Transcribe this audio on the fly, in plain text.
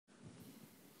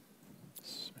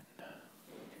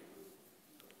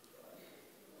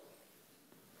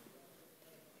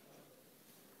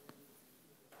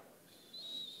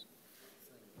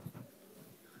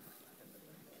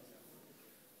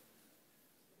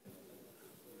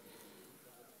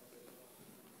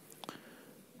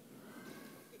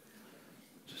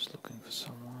for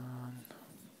someone.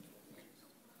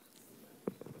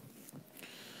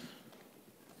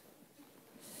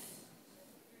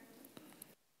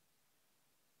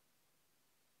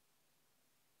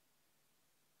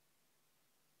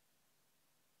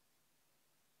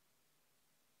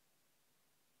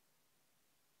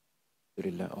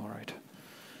 All right.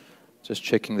 Just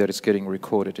checking that it's getting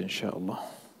recorded, inshallah.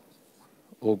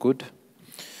 All good?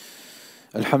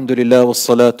 Alhamdulillah wa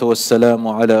salatu wa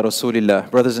salamu ala rasulillah.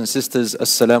 Brothers and sisters,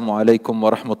 assalamu alaikum wa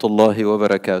rahmatullahi wa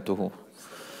barakatuhu.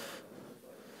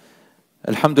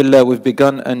 Alhamdulillah, we've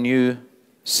begun a new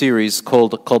series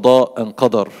called Qadar and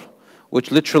Qadr,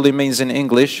 which literally means in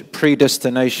English,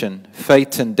 predestination,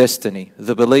 fate and destiny.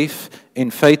 The belief in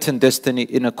fate and destiny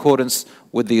in accordance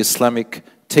with the Islamic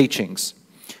teachings.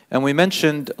 And we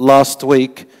mentioned last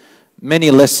week many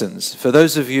lessons. For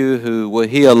those of you who were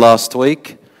here last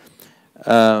week,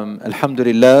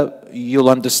 alhamdulillah, you'll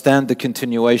understand the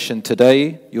continuation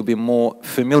today. You'll be more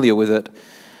familiar with it.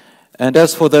 And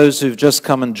as for those who've just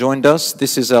come and joined us,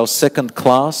 this is our second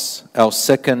class, our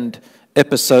second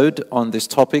episode on this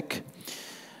topic.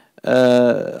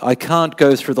 I can't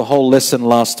go through the whole lesson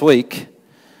last week.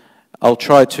 I'll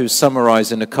try to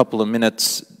summarize in a couple of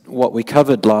minutes what we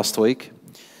covered last week.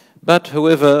 But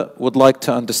whoever would like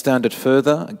to understand it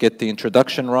further, get the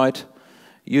introduction right,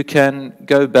 you can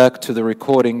go back to the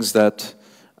recordings that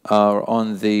are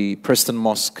on the Preston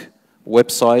Mosque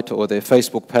website or their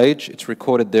Facebook page. It's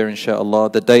recorded there,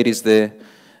 inshallah. The date is there.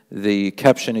 The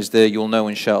caption is there. You'll know,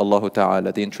 inshallah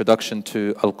ta'ala, the introduction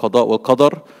to Al-Qada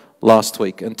wal-Qadr last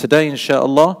week. And today,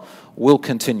 inshallah, we'll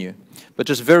continue. But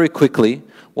just very quickly,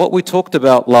 what we talked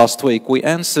about last week, we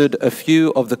answered a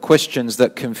few of the questions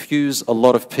that confuse a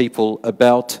lot of people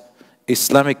about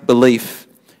Islamic belief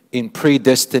in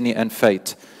predestiny and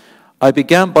fate. I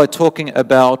began by talking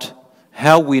about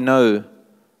how we know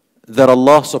that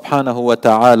Allah subhanahu wa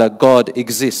ta'ala, God,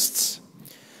 exists.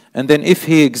 And then if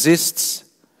He exists,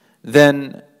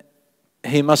 then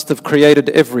He must have created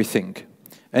everything.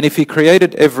 And if He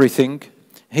created everything,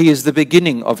 He is the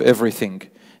beginning of everything.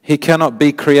 He cannot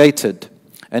be created.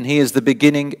 And He is the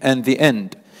beginning and the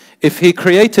end. If He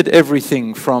created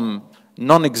everything from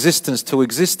non-existence to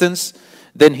existence,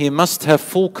 then He must have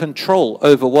full control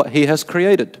over what He has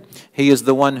created. He is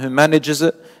the one who manages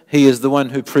it. He is the one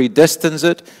who predestines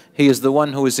it. He is the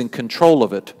one who is in control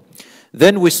of it.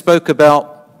 Then we spoke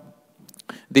about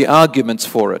the arguments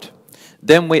for it.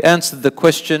 Then we answered the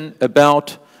question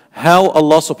about how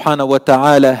Allah subhanahu wa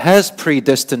ta'ala has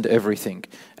predestined everything.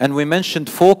 And we mentioned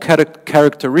four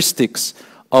characteristics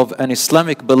of an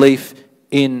Islamic belief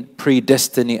in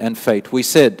predestiny and fate. We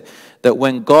said that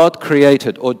when God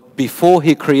created, or before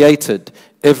He created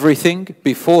everything,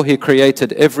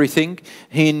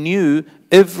 He knew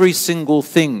every single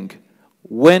thing.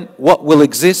 What will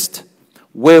exist,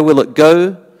 where will it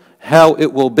go, how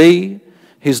it will be.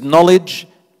 His knowledge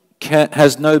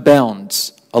has no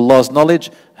bounds. Allah's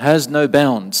knowledge has no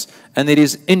bounds, and it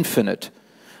is infinite.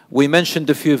 We mentioned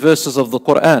a few verses of the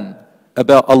Quran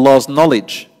about Allah's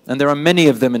knowledge, and there are many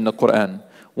of them in the Quran.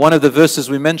 One of the verses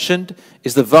we mentioned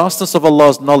is the vastness of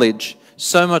Allah's knowledge,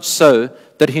 so much so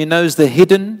that He knows the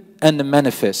hidden and the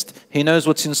manifest. He knows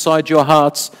what's inside your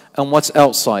hearts and what's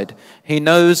outside. He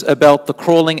knows about the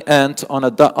crawling ant on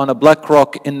a black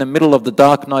rock in the middle of the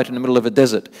dark night in the middle of a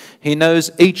desert. He knows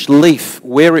each leaf,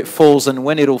 where it falls and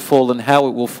when it will fall and how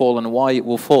it will fall and why it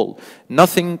will fall.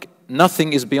 Nothing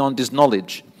is beyond His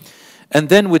knowledge. And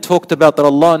then we talked about that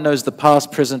Allah knows the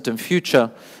past, present and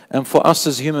future. And for us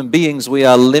as human beings, we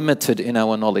are limited in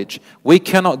our knowledge. We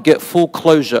cannot get full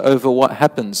closure over what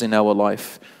happens in our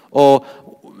life. Or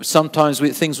sometimes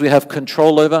things we have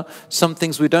control over, some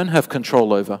things we don't have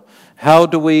control over. How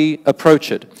do we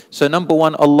approach it? So number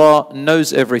one, Allah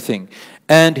knows everything.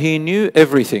 And He knew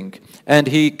everything. And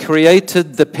He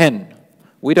created the pen.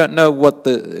 We don't know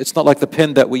it's not like the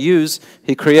pen that we use.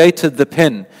 He created the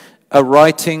pen, a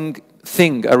writing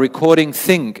thing, a recording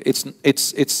thing.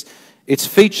 Its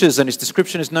features and its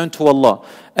description is known to Allah.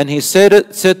 And He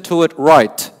said to it,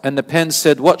 write. And the pen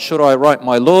said, what should I write,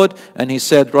 my Lord? And He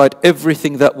said, write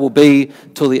everything that will be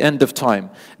till the end of time.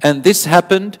 And this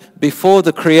happened before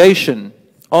the creation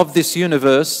of this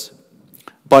universe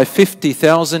by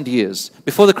 50,000 years.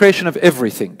 Before the creation of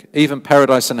everything, even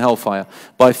paradise and hellfire.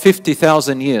 By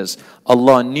 50,000 years.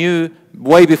 Allah knew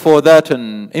way before that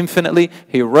and infinitely.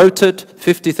 He wrote it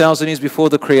 50,000 years before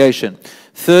the creation.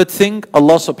 Third thing,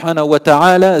 Allah subhanahu wa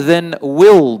ta'ala then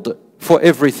willed for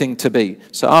everything to be.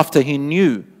 So after He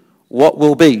knew what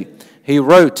will be, He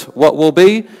wrote what will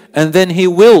be, and then He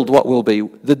willed what will be.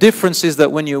 The difference is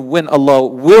that when Allah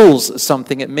wills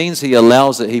something, it means He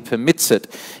allows it, He permits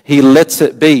it, He lets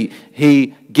it be.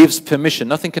 He gives permission.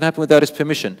 Nothing can happen without His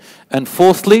permission. And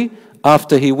fourthly,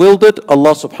 after He willed it,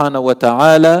 Allah subhanahu wa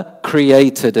ta'ala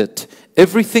created it.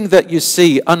 Everything that you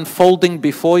see unfolding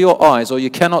before your eyes, or you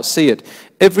cannot see it,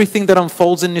 everything that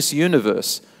unfolds in this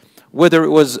universe, whether it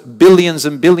was billions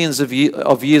and billions of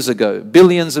years ago,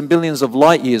 billions and billions of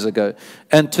light years ago,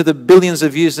 and to the billions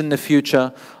of years in the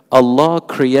future, Allah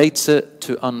creates it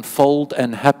to unfold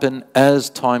and happen as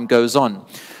time goes on.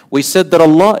 We said that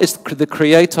Allah is the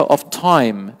creator of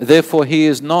time, therefore He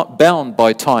is not bound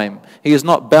by time. He is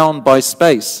not bound by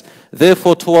space.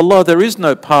 Therefore to Allah there is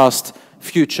no past,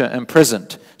 future and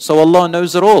present. So Allah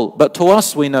knows it all, but to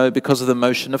us we know because of the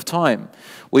motion of time.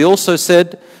 We also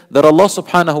said that Allah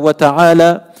subhanahu wa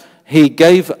ta'ala, He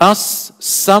gave us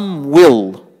some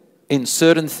will in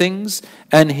certain things,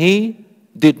 and He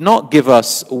did not give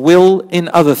us will in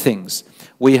other things.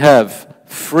 We have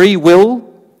free will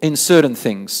in certain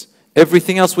things.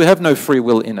 Everything else we have no free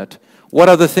will in it. What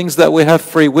are the things that we have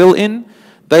free will in?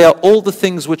 They are all the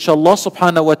things which Allah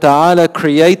subhanahu wa ta'ala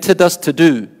created us to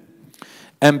do.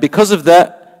 And because of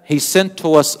that, He sent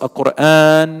to us a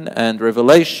Quran and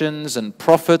revelations and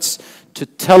prophets to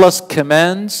tell us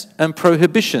commands and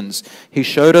prohibitions. He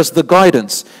showed us the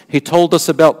guidance. He told us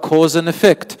about cause and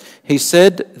effect. He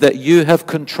said that you have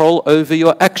control over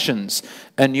your actions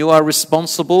and you are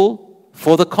responsible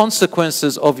for the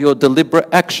consequences of your deliberate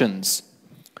actions.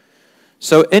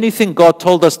 So anything God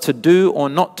told us to do or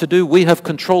not to do, we have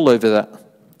control over that.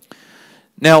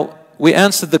 Now, we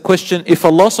answered the question, if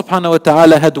Allah subhanahu wa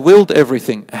ta'ala had willed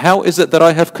everything, how is it that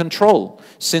I have control?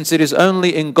 Since it is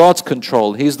only in God's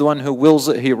control. He's the one who wills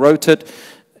it, He wrote it.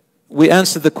 We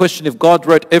answered the question, if God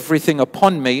wrote everything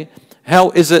upon me, how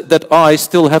is it that I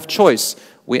still have choice?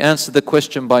 We answered the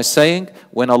question by saying,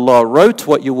 when Allah wrote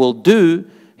what you will do,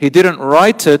 He didn't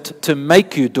write it to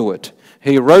make you do it.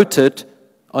 He wrote it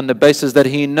on the basis that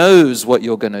He knows what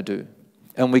you're going to do.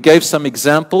 And we gave some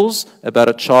examples about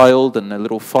a child and a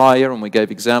little fire, and we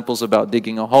gave examples about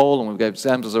digging a hole, and we gave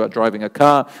examples about driving a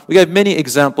car. We gave many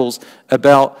examples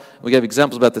we gave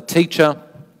examples about the teacher.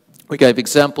 We gave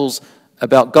examples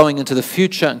about going into the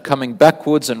future and coming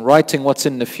backwards and writing what's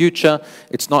in the future.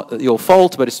 It's not your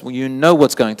fault, but you know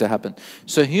what's going to happen.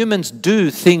 So humans do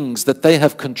things that they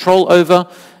have control over,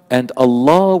 and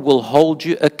Allah will hold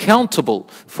you accountable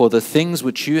for the things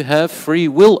which you have free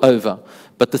will over.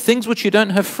 But the things which you don't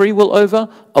have free will over,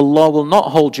 Allah will not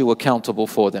hold you accountable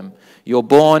for them. You're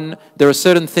born, there are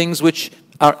certain things which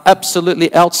are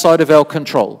absolutely outside of our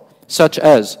control, such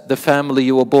as the family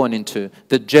you were born into,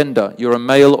 the gender, you're a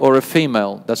male or a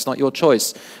female, that's not your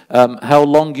choice. How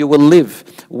long you will live,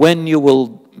 when you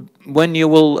will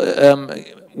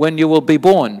be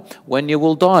born, when you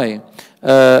will die,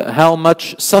 how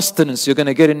much sustenance you're going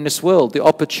to get in this world, the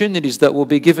opportunities that will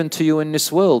be given to you in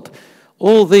this world.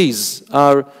 All these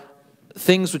are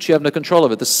things which you have no control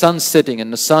over. The sun setting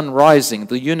and the sun rising,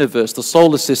 the universe, the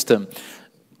solar system.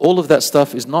 All of that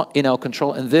stuff is not in our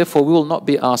control, and therefore we will not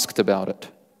be asked about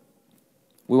it.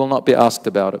 We will not be asked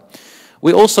about it.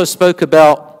 We also spoke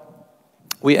about,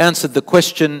 we answered the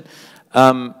question,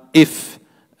 how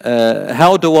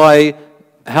do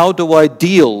I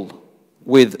deal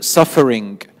with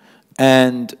suffering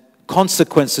and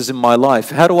consequences in my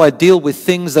life? How do I deal with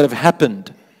things that have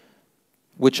happened,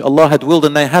 which Allah had willed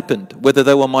and they happened, whether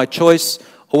they were my choice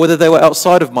or whether they were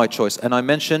outside of my choice? And I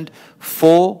mentioned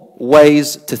 4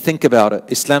 ways to think about it.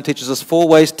 Islam teaches us 4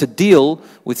 ways to deal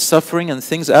with suffering and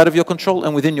things out of your control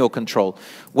and within your control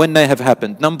when they have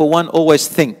happened. Number 1, always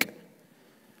think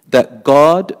that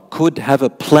God could have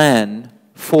a plan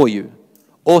for you,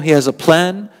 or He has a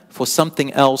plan for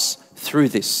something else through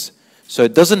this. So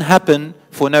it doesn't happen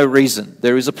for no reason.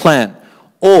 There is a plan.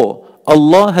 Or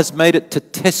Allah has made it to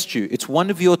test you. It's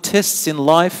one of your tests in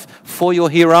life for your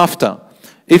hereafter.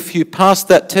 If you pass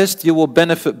that test, you will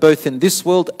benefit both in this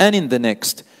world and in the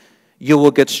next. You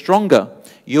will get stronger.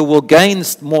 You will gain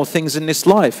more things in this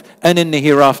life. And in the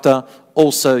hereafter,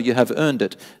 also you have earned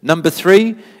it. Number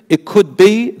 3, it could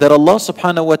be that Allah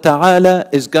subhanahu wa ta'ala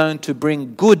is going to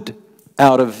bring good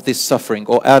out of this suffering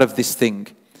or out of this thing.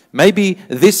 Maybe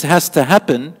this has to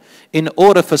happen in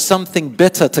order for something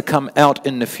better to come out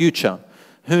in the future.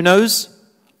 Who knows?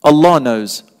 Allah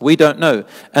knows. We don't know.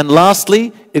 And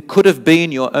lastly, it could have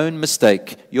been your own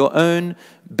mistake, your own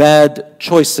bad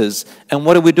choices. And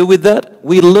what do we do with that?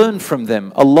 We learn from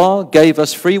them. Allah gave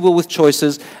us free will with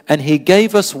choices, and He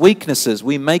gave us weaknesses.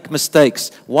 We make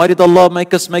mistakes. Why did Allah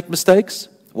make us make mistakes?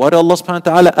 Why did Allah subhanahu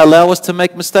wa ta'ala allow us to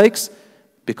make mistakes?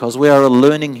 Because we are a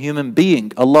learning human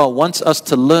being. Allah wants us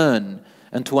to learn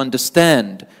and to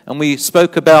understand. And we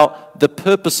spoke about the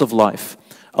purpose of life.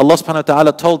 Allah subhanahu wa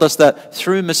ta'ala told us that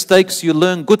through mistakes you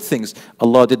learn good things.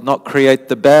 Allah did not create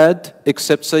the bad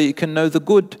except so you can know the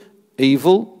good.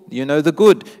 Evil, you know the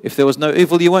good. If there was no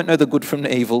evil, you won't know the good from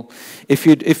the evil.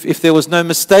 If there was no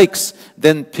mistakes,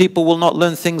 then people will not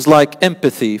learn things like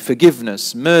empathy,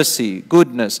 forgiveness, mercy,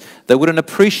 goodness. They wouldn't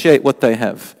appreciate what they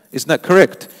have. Isn't that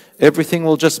correct? Everything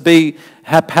will just be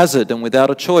haphazard and without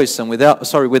a choice and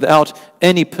without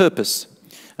any purpose.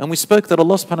 And we spoke that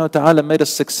Allah subhanahu wa ta'ala made us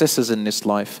successors in this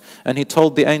life. And He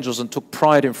told the angels and took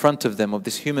pride in front of them, of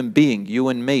this human being, you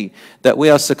and me, that we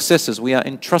are successors, we are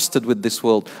entrusted with this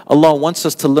world. Allah wants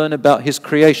us to learn about His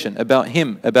creation, about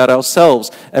Him, about ourselves,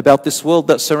 about this world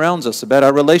that surrounds us, about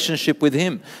our relationship with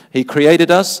Him. He created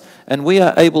us, and we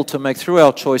are able to make through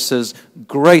our choices,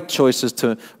 great choices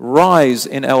to rise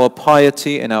in our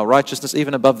piety and our righteousness,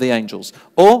 even above the angels.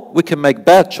 Or we can make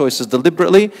bad choices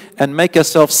deliberately and make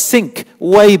ourselves sink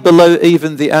way below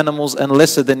even the animals and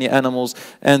lesser than the animals,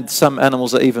 and some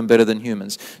animals are even better than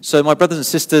humans. So my brothers and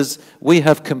sisters, we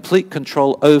have complete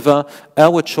control over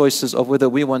our choices of whether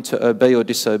we want to obey or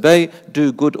disobey,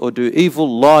 do good or do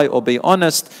evil, lie or be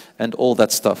honest, and all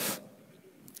that stuff.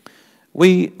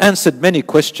 We answered many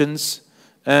questions,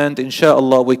 and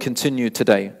inshallah we continue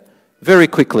today. Very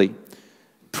quickly,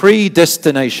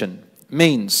 predestination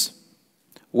means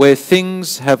where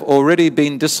things have already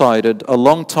been decided a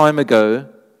long time ago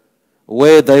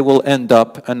where they will end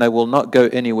up, and they will not go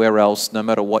anywhere else no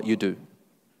matter what you do.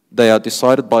 They are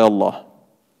decided by Allah.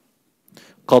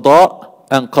 Qadar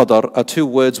and Qadar are two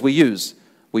words we use.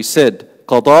 We said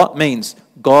Qadar means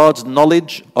God's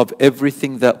knowledge of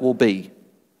everything that will be.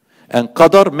 And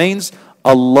Qadar means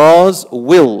Allah's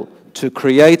will to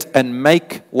create and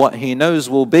make what He knows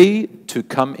will be to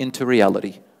come into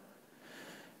reality.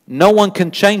 No one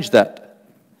can change that.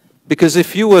 Because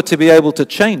if you were to be able to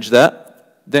change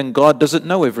that, then God doesn't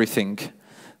know everything.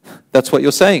 That's what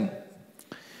you're saying.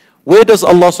 Where does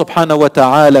Allah subhanahu wa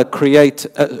ta'ala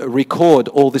record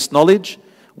all this knowledge?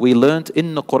 We learned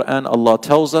in the Quran, Allah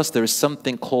tells us there is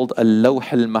something called al-lawh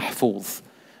al-mahfuz,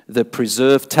 the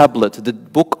preserved tablet, the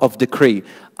book of decree.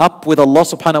 Up with Allah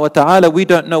subhanahu wa ta'ala, we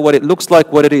don't know what it looks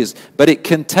like, what it is, but it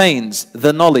contains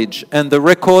the knowledge and the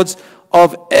records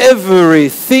of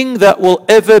everything that will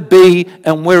ever be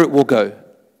and where it will go.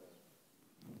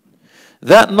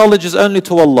 That knowledge is only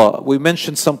to Allah. We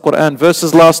mentioned some Quran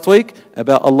verses last week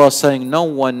about Allah saying no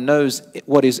one knows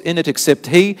what is in it except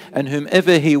He and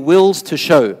whomever He wills to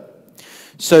show.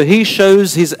 So He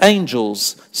shows His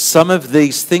angels some of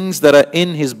these things that are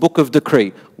in His book of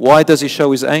decree. Why does He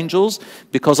show His angels?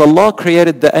 Because Allah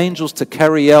created the angels to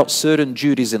carry out certain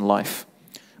duties in life.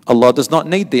 Allah does not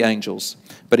need the angels,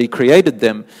 but He created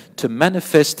them to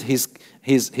manifest His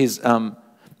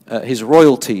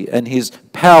royalty and His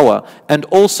power, and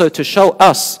also to show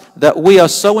us that we are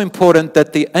so important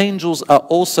that the angels are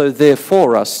also there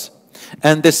for us.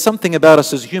 And there's something about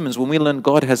us as humans, when we learn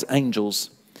God has angels,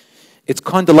 it's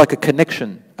kind of like a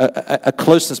connection, a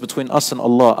closeness between us and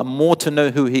Allah, and more to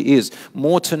know who He is,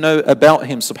 more to know about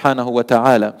Him subhanahu wa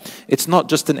ta'ala. It's not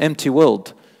just an empty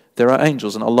world. There are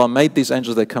angels, and Allah made these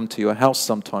angels. They come to your house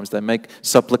sometimes. They make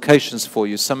supplications for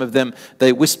you. Some of them,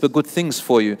 they whisper good things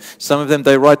for you. Some of them,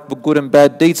 they write good and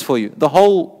bad deeds for you. The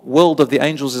whole world of the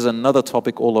angels is another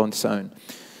topic all on its own.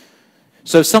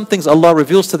 So some things Allah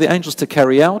reveals to the angels to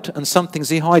carry out, and some things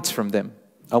He hides from them.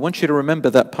 I want you to remember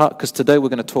that part, because today we're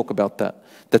going to talk about that.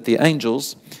 That the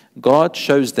angels, God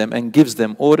shows them and gives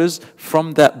them orders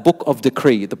from that book of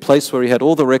decree, the place where He had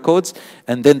all the records,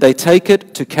 and then they take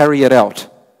it to carry it out.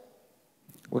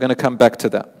 We're going to come back to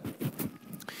that.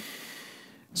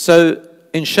 So,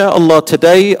 inshallah,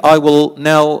 today I will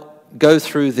now go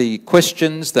through the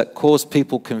questions that cause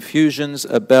people confusions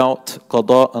about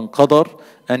Qada and Qadar,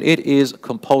 and it is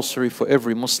compulsory for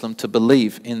every Muslim to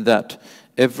believe in that.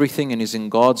 Everything is in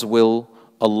God's will,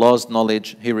 Allah's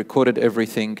knowledge. He recorded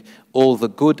everything, all the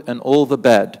good and all the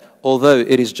bad, although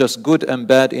it is just good and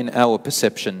bad in our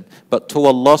perception. But to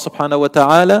Allah subhanahu wa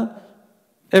ta'ala,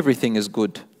 everything is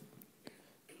good.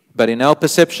 But in our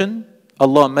perception,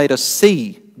 Allah made us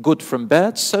see good from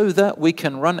bad so that we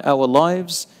can run our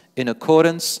lives in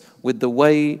accordance with the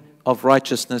way of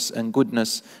righteousness and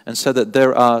goodness. And so that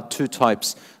there are two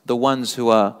types, the ones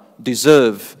who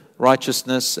deserve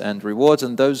righteousness and rewards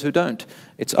and those who don't.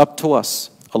 It's up to us.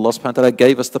 Allah subhanahu wa ta'ala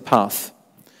gave us the path.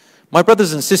 My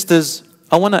brothers and sisters,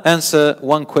 I want to answer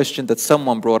one question that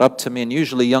someone brought up to me, and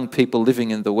usually young people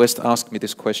living in the West ask me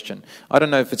this question. I don't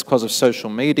know if it's because of social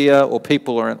media or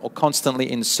people are constantly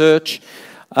in search.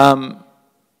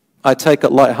 I take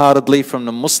it lightheartedly from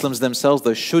the Muslims themselves.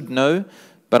 They should know,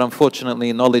 but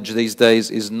unfortunately knowledge these days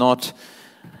is not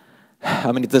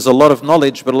I mean, there's a lot of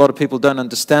knowledge, but a lot of people don't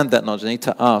understand that knowledge. They need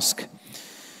to ask.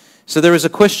 So there is a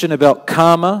question about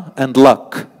karma and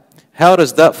luck. How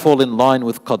does that fall in line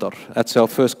with Qadr? That's our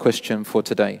first question for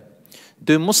today.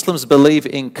 Do Muslims believe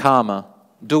in karma?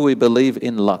 Do we believe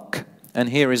in luck? And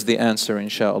here is the answer,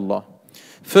 inshallah.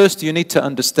 First, you need to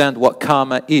understand what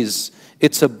karma is.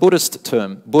 It's a Buddhist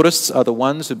term. Buddhists are the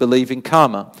ones who believe in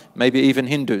karma, maybe even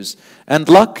Hindus. And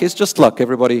luck is just luck.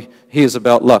 Everybody hears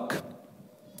about luck.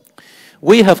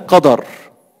 We have Qadr.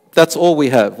 That's all we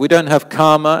have. We don't have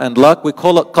karma and luck. We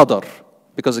call it Qadr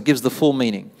because it gives the full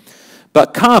meaning.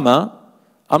 But karma,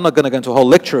 I'm not going to go into a whole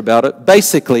lecture about it.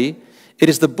 Basically, it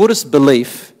is the Buddhist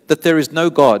belief that there is no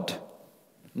God.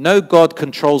 No God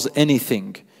controls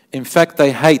anything. In fact,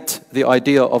 they hate the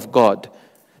idea of God.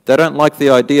 They don't like the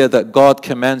idea that God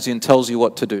commands you and tells you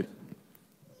what to do.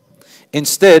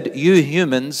 Instead, you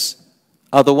humans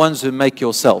are the ones who make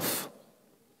yourself.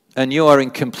 And you are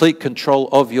in complete control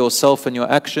of yourself and your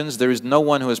actions. There is no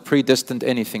one who has predestined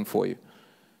anything for you.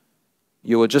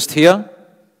 You were just here.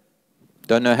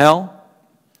 Don't know how.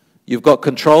 You've got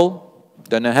control.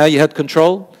 Don't know how you had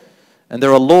control. And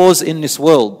there are laws in this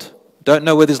world. Don't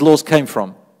know where these laws came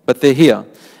from, but they're here.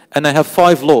 And they have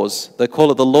 5 laws. They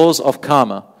call it the laws of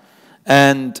karma.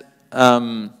 And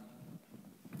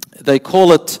they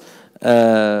call it,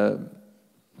 let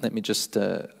me just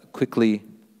quickly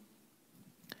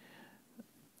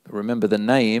remember the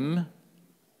name.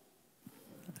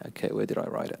 Okay, where did I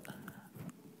write it?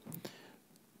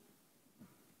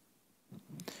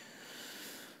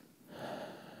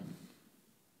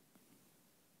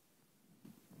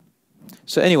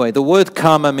 So anyway, the word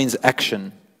karma means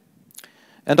action.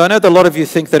 And I know that a lot of you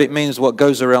think that it means what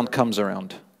goes around comes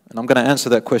around. And I'm going to answer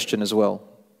that question as well.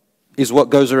 Is what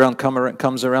goes around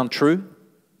comes around true?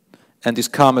 And is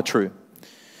karma true?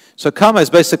 So karma is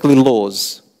basically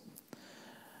laws.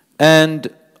 And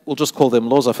we'll just call them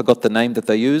laws. I forgot the name that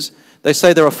they use. They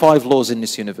say there are 5 laws in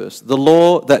this universe. The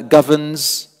law that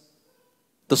governs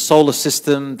the solar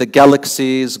system, the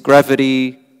galaxies,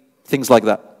 gravity, things like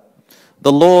that.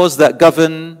 The laws that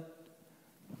govern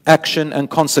action and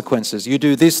consequences. You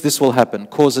do this, this will happen.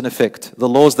 Cause and effect. The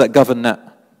laws that govern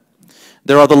that.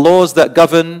 There are the laws that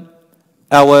govern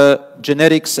our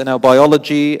genetics and our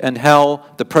biology and how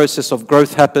the process of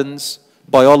growth happens.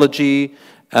 Biology,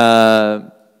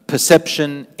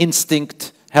 perception,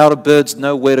 instinct. How do birds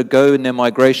know where to go in their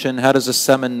migration? How does a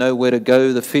salmon know where to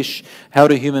go? The fish. How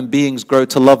do human beings grow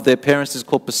to love their parents? It's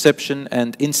called perception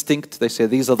and instinct. They say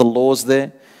these are the laws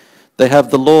there. They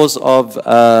have the laws of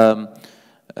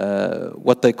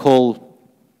what they call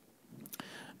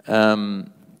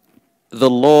the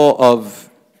law of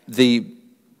the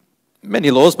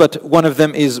many laws, but one of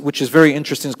them is, which is very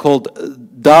interesting, is called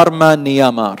Dharma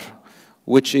Niyamar,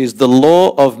 which is the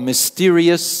law of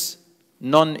mysterious,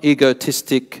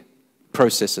 non-egotistic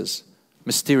processes,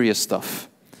 mysterious stuff.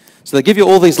 So they give you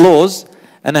all these laws,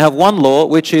 and they have one law,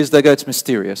 which is they go, it's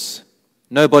mysterious.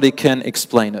 Nobody can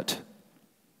explain it.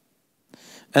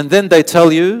 And then they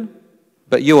tell you,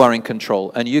 but you are in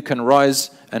control, and you can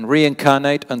rise and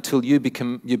reincarnate until you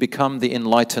become the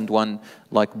enlightened one,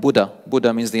 like Buddha.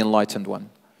 Buddha means the enlightened one.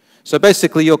 So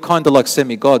basically, you're kind of like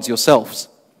semi-gods yourselves.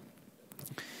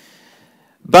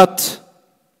 But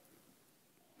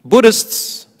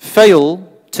Buddhists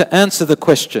fail to answer the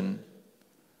question,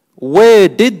 where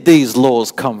did these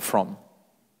laws come from?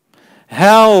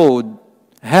 How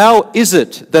is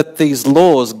it that these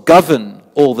laws govern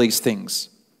all these things?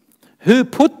 Who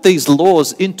put these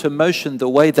laws into motion the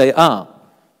way they are?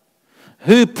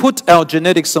 Who put our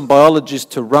genetics and biologies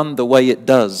to run the way it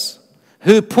does?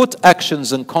 Who put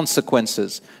actions and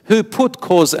consequences? Who put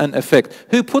cause and effect?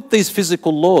 Who put these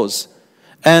physical laws?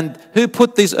 And who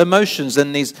put these emotions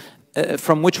and these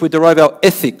from which we derive our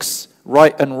ethics,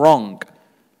 right and wrong?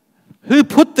 Who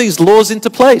put these laws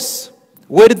into place?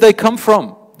 Where did they come from?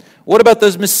 What about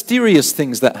those mysterious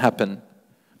things that happen?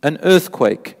 An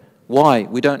earthquake. Why?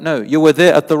 We don't know. You were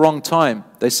there at the wrong time.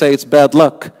 They say it's bad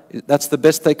luck. That's the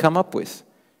best they come up with,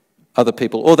 other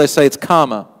people. Or they say it's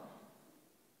karma.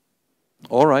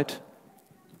 All right.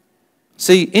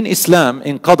 See, in Islam,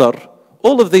 in Qadr,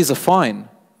 all of these are fine.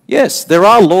 Yes, there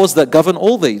are laws that govern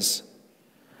all these.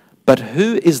 But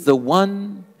who is the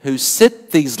one who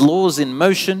set these laws in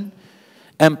motion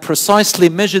and precisely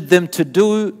measured them to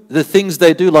do the things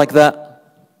they do like that?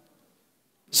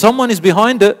 Someone is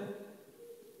behind it.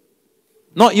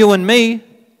 Not you and me.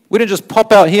 We don't just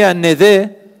pop out here and they're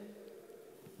there.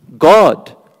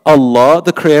 God, Allah,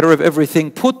 the creator of everything,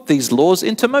 put these laws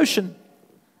into motion.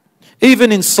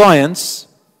 Even in science,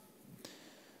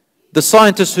 the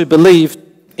scientists who believe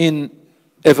in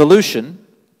evolution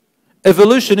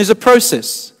Evolution is a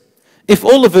process. If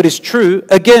all of it is true,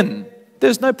 again,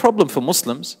 there's no problem for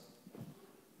Muslims.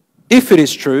 If it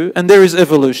is true and there is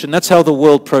evolution, that's how the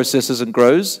world processes and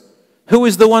grows. Who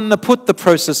is the one that put the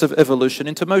process of evolution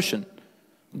into motion?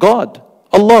 God,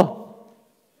 Allah.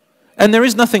 And there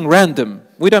is nothing random.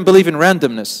 We don't believe in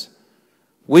randomness.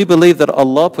 We believe that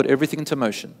Allah put everything into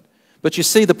motion. But you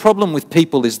see, the problem with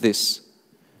people is this.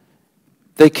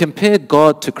 They compare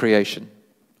God to creation.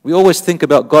 We always think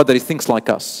about God that He thinks like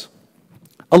us.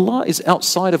 Allah is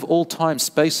outside of all time,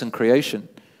 space, and creation.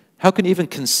 How can you even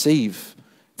conceive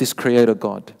this Creator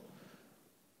God?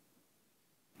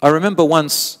 I remember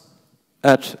once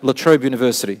at La Trobe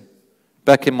University,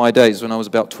 back in my days when I was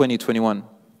about 20, 21,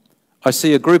 I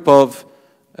see a group of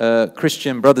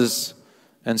Christian brothers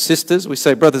and sisters. We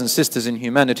say brothers and sisters in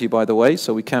humanity, by the way,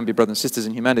 so we can be brothers and sisters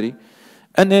in humanity.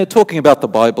 And they're talking about the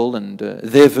Bible and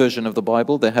their version of the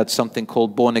Bible. They had something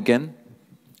called Born Again.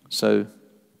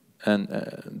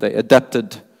 They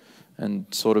adapted and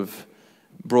sort of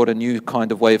brought a new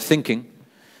kind of way of thinking.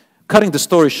 Cutting the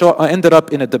story short, I ended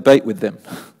up in a debate with them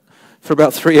for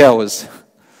about 3 hours.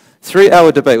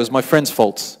 3-hour debate. It was my friend's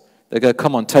fault. They go,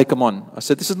 come on, take them on. I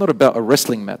said, this is not about a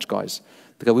wrestling match, guys.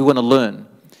 They go, we want to learn.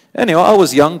 Anyway, I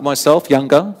was young myself,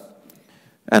 younger.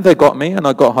 And they got me and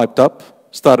I got hyped up.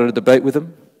 Started a debate with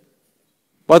them.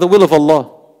 By the will of Allah.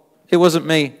 It wasn't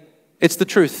me. It's the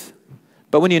truth.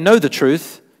 But when you know the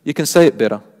truth, you can say it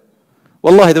better.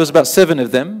 Wallahi, there was about 7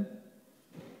 of them.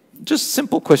 Just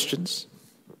simple questions.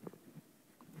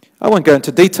 I won't go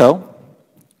into detail.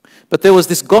 But there was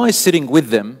this guy sitting with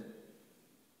them,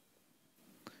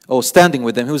 or standing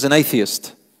with them, who was an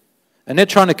atheist. And they're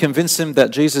trying to convince him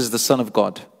that Jesus is the Son of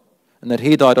God. And that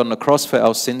He died on the cross for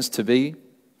our sins to be,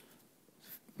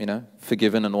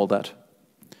 forgiven and all that.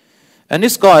 And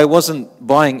this guy wasn't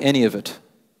buying any of it.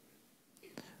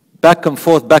 Back and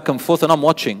forth, and I'm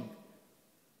watching.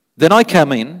 Then I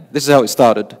came in, this is how it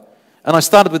started, and I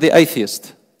started with the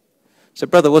atheist. I said,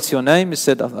 brother, what's your name? He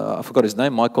said, I forgot his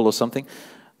name, Michael or something.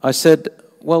 I said,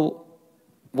 well,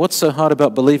 what's so hard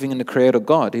about believing in the Creator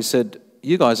God? He said,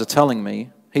 you guys are telling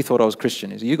me, he thought I was Christian,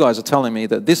 he said, you guys are telling me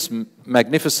that this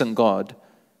magnificent God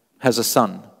has a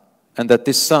son, and that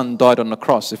this son died on the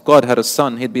cross. If God had a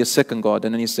son, He'd be a second God.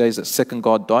 And then He says that second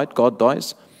God died, God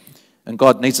dies, and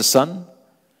God needs a son.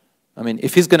 I mean,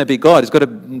 if He's going to be God, He's got to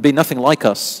be nothing like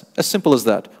us. As simple as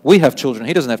that. We have children,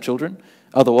 He doesn't have children.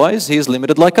 Otherwise, He is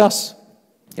limited like us.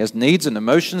 He has needs and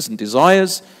emotions and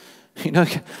desires. And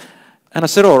I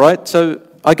said, all right. So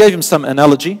I gave him some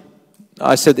analogy.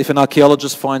 I said, if an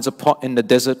archaeologist finds a pot in the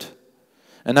desert,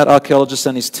 and that archaeologist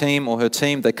and his team or her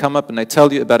team, they come up and they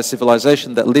tell you about a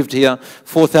civilization that lived here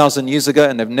 4,000 years ago,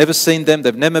 and they've never seen them,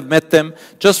 they've never met them,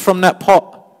 just from that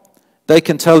pot. They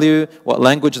can tell you what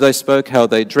language they spoke, how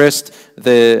they dressed,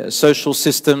 their social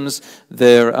systems,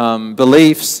 their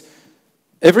beliefs,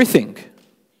 everything.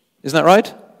 Isn't that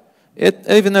right?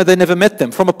 Even though they never met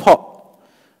them, from a pot.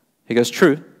 He goes,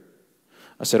 true.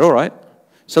 I said, all right.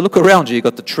 So look around you. You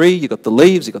got the tree, you got the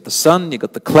leaves, you got the sun, you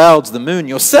got the clouds, the moon,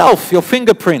 yourself, your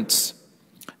fingerprints.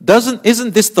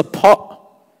 Isn't this the pot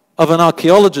of an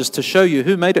archaeologist to show you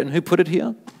who made it and who put it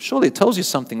here? Surely it tells you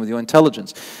something with your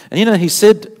intelligence. And he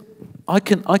said,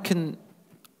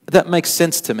 that makes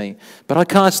sense to me, but I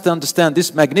can't understand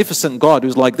this magnificent God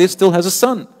who's like this still has a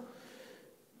son.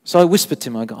 So I whispered to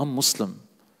him, I go, I'm Muslim.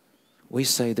 We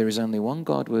say there is only one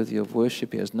God worthy of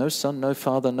worship. He has no son, no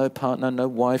father, no partner, no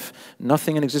wife,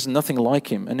 nothing in existence, nothing like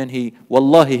him. And then he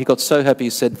got so happy, he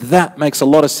said, that makes a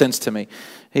lot of sense to me.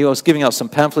 He was giving out some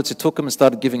pamphlets, he took them and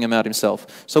started giving them out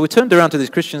himself. So we turned around to these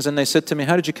Christians and they said to me,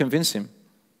 how did you convince him?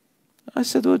 I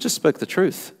said, well, I just spoke the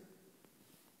truth.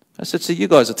 I said, so you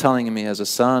guys are telling him he has a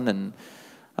son, and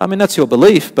I mean, that's your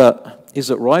belief, but is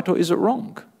it right or is it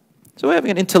wrong? So we're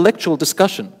having an intellectual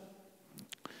discussion.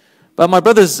 But my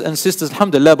brothers and sisters,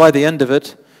 alhamdulillah, by the end of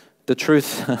it, the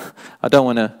truth, I don't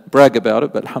want to brag about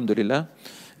it, but alhamdulillah,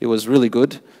 it was really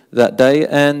good that day.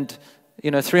 And,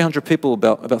 300 people,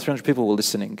 about 300 people were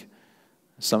listening.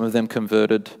 Some of them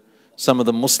converted. Some of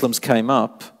the Muslims came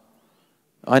up.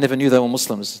 I never knew they were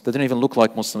Muslims. They didn't even look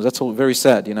like Muslims. That's all very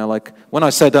sad, like when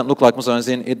I say don't look like Muslims,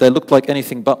 they looked like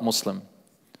anything but Muslim.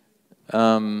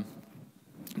 Not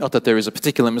that there is a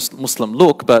particular Muslim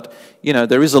look, but,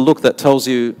 there is a look that tells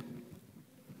you,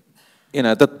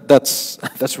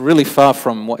 that's really far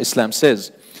from what Islam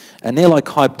says. And they're like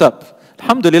hyped up.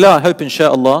 Alhamdulillah, I hope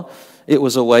inshallah it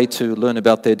was a way to learn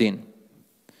about their deen.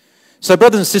 So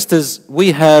brothers and sisters,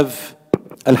 we have,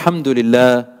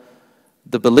 alhamdulillah,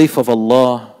 the belief of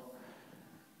Allah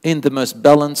in the most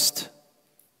balanced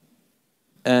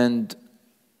and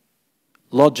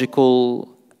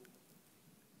logical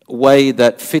way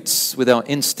that fits with our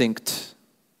instinct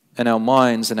and our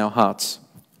minds and our hearts.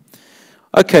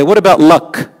 Okay, what about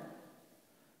luck?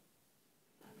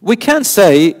 We can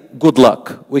say good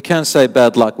luck. We can say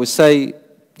bad luck. We say,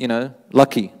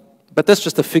 lucky. But that's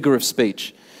just a figure of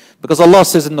speech. Because Allah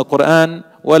says in the Quran,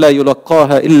 وَلَا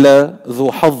يُلَقَّاهَا إِلَّا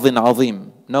ذُو حَظٍّ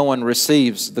عَظِيمٍ. No one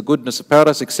receives the goodness of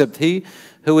paradise except he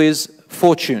who is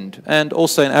fortuned. And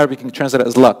also in Arabic you can translate it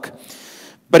as luck.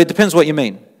 But it depends what you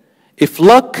mean. If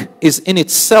luck is in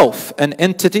itself an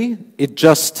entity, it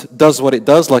just does what it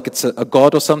does, like it's a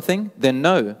god or something, then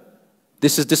no.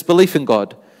 This is disbelief in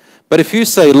God. But if you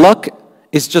say luck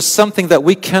is just something that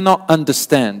we cannot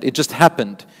understand, it just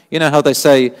happened. You know how they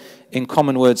say in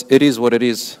common words, it is what it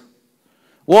is.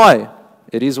 Why?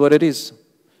 It is what it is.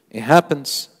 It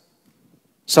happens.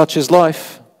 Such is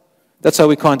life. That's how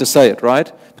we kind of say it,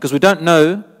 right? Because we don't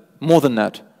know more than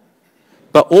that.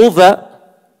 But all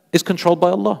that is controlled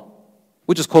by Allah.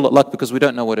 We just call it luck because we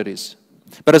don't know what it is.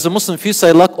 But as a Muslim, if you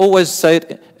say luck, always say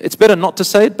it. It's better not to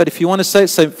say it, but if you want to say it,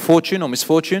 say fortune or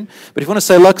misfortune. But if you want to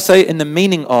say luck, say it in the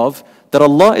meaning of that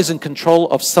Allah is in control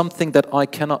of something that I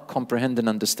cannot comprehend and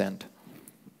understand.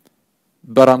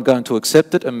 But I'm going to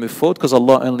accept it and move forward because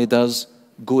Allah only does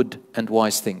good and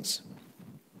wise things.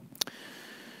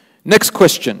 Next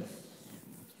question.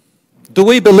 Do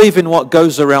we believe in what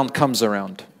goes around comes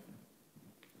around?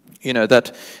 You know,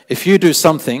 that if you do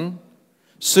something,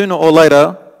 sooner or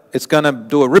later, it's going to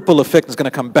do a ripple effect, it's going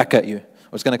to come back at you,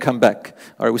 or it's going to come back.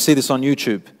 All right, we see this on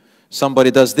YouTube.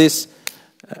 Somebody does this,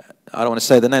 I don't want to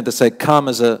say the name, they say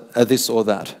karma's a this or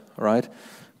that, right?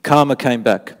 Karma came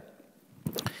back.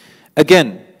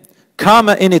 Again,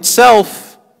 karma in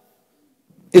itself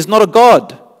is not a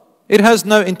God. It has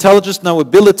no intelligence, no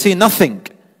ability, nothing.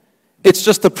 It's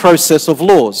just a process of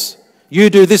laws. You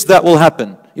do this, that will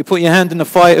happen. You put your hand in the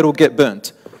fire, it will get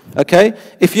burnt. Okay?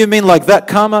 If you mean like that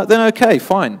karma, then okay,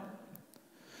 fine.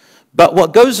 But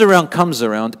what goes around comes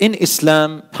around. In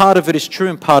Islam, part of it is true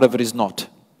and part of it is not.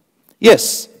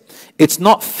 Yes, it's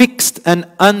not fixed and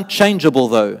unchangeable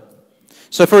though.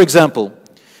 So for example,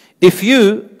 if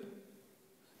you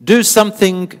do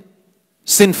something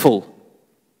sinful,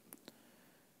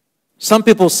 some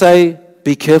people say,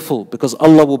 be careful because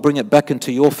Allah will bring it back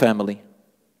into your family.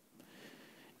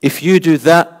 If you do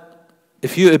that,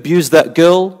 if you abuse that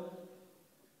girl,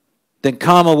 then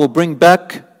karma will bring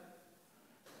back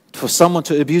for someone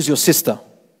to abuse your sister.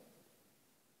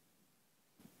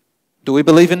 Do we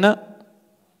believe in that?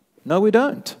 No, we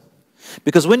don't.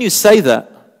 Because when you say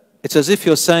that, it's as if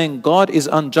you're saying God is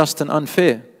unjust and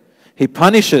unfair. He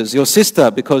punishes your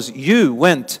sister because you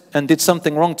went and did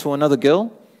something wrong to another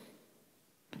girl.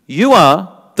 You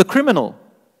are the criminal.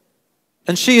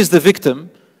 And she is the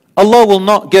victim. Allah will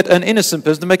not get an innocent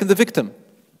person to make him the victim.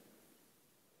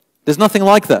 There's nothing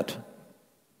like that.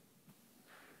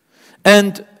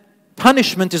 And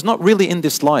punishment is not really in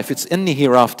this life, it's in the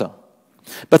hereafter.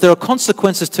 But there are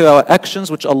consequences to our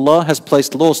actions which Allah has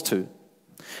placed laws to.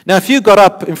 Now if you got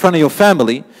up in front of your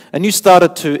family and you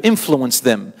started to influence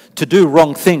them to do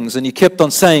wrong things and you kept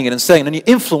on saying it and saying it and you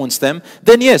influenced them,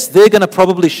 then yes, they're going to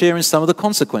probably share in some of the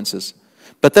consequences.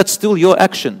 But that's still your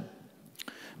action.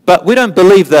 But we don't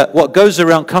believe that what goes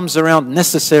around comes around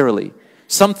necessarily.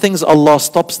 Some things Allah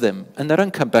stops them and they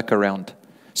don't come back around.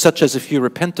 Such as if you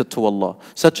repented to Allah,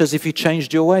 such as if you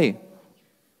changed your way.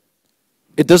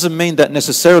 It doesn't mean that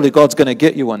necessarily God's going to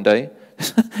get you one day.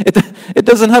 It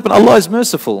doesn't happen. Allah is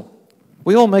merciful.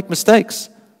 We all make mistakes.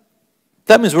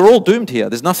 That means we're all doomed here.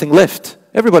 There's nothing left.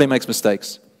 Everybody makes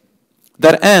mistakes.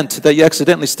 That ant that you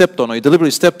accidentally stepped on or you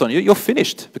deliberately stepped on, you're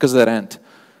finished because of that ant.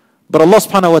 But Allah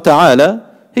subhanahu wa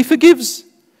ta'ala, He forgives.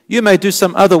 You may do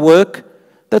some other work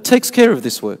that takes care of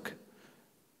this work.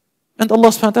 And Allah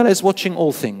subhanahu wa ta'ala is watching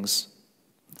all things.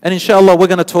 And inshallah we're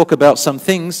going to talk about some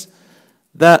things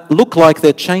that look like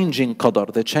they're changing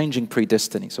Qadr, they're changing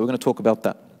predestiny. So we're going to talk about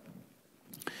that.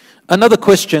 Another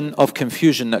question of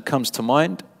confusion that comes to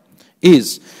mind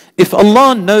is, if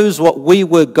Allah knows what we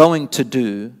were going to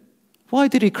do, why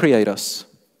did He create us?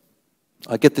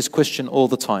 I get this question all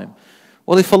the time.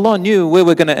 Well, if Allah knew where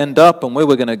we're going to end up and where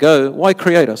we're going to go, why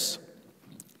create us?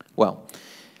 Well,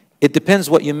 it depends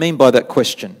what you mean by that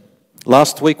question.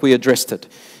 Last week we addressed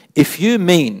it. If you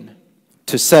mean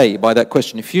to say by that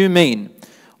question, if you mean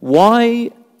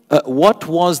what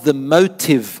was the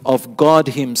motive of God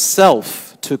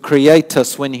Himself to create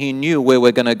us when He knew where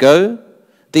we're going to go,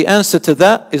 the answer to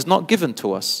that is not given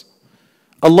to us.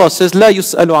 Allah says, "La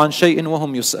yus'alu an shay'in wa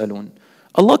hum yus'alun."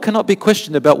 Allah cannot be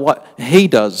questioned about what He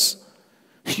does.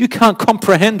 You can't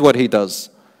comprehend what He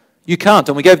does. You can't.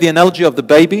 And we gave the analogy of the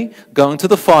baby going to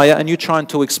the fire and you trying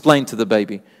to explain to the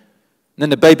baby. then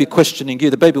the baby questioning you,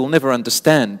 the baby will never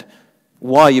understand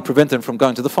why you prevent them from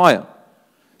going to the fire.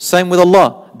 Same with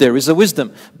Allah, there is a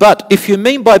wisdom. But if you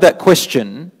mean by that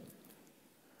question,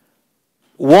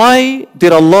 why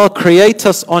did Allah create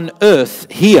us on earth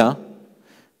here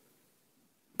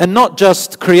and not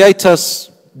just create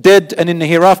us dead and in the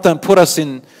hereafter and put us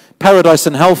in paradise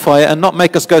and hellfire and not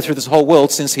make us go through this whole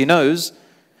world since He knows,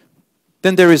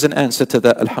 then there is an answer to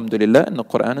that, alhamdulillah, in the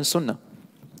Quran and Sunnah.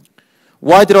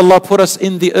 Why did Allah put us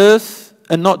in the earth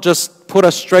and not just put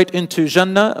us straight into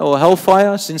Jannah or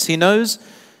hellfire since He knows?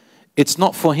 It's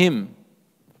not for Him.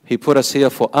 He put us here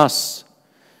for us.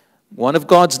 One of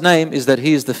God's name is that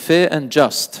He is the fair and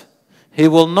just. He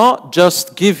will not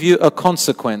just give you a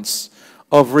consequence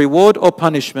of reward or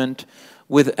punishment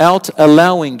without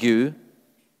allowing you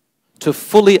to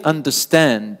fully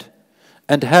understand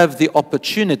and have the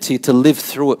opportunity to live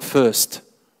through it first.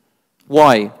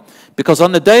 Why? Because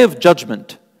on the day of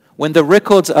judgment, when the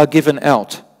records are given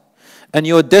out and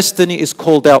your destiny is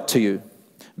called out to you,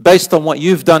 based on what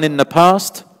you've done in the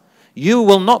past, you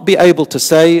will not be able to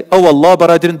say, "Oh Allah,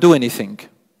 but I didn't do anything."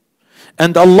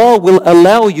 And Allah will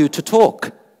allow you to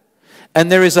talk. And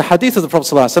there is a hadith of the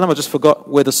Prophet ﷺ, I just forgot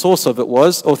where the source of it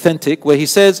was, authentic, where he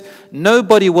says,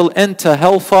 nobody will enter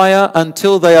hellfire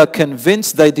until they are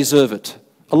convinced they deserve it.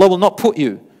 Allah will not put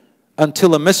you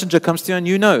until a messenger comes to you and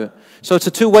you know. So it's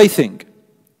a two-way thing.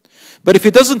 But if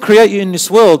He doesn't create you in this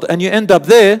world and you end up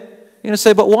there, you're going to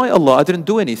say, "But why Allah? I didn't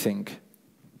do anything."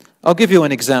 I'll give you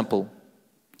an example.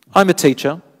 I'm a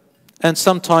teacher, and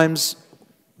sometimes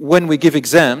when we give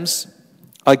exams,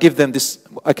 I give them this,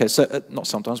 okay, so not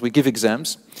sometimes, we give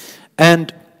exams.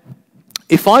 And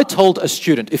if I told a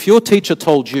student, if your teacher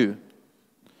told you,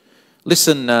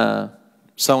 "Listen,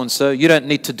 so-and-so, you don't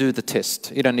need to do the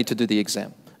test. You don't need to do the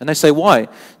exam." And they say, "Why?"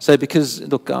 Say, "Because,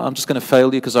 look, I'm just going to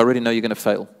fail you because I already know you're going to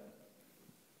fail.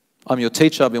 I'm your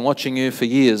teacher. I've been watching you for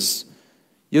years.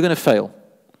 You're going to fail."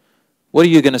 What are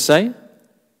you going to say?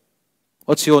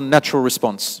 What's your natural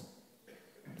response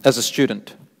as a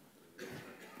student?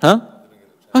 Huh?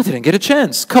 "I didn't get a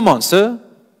chance. Come on, sir."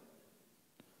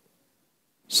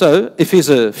 So, if he's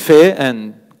a fair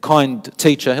and kind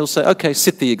teacher, he'll say, "Okay,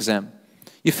 sit the exam."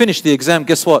 You finish the exam,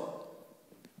 guess what?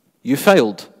 You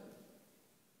failed.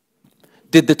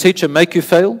 Did the teacher make you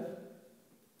fail?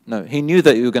 No, he knew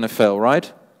that you were going to fail,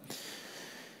 right?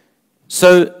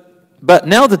 So, but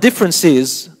now the difference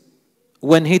is,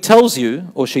 when he tells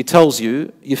you, or she tells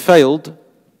you, you failed,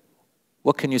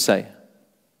 what can you say?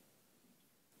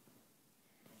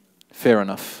 Fair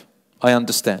enough. I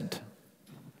understand.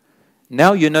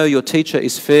 Now you know your teacher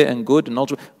is fair and good and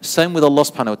knowledgeable. Same with Allah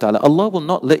subhanahu wa ta'ala. Allah will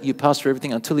not let you pass through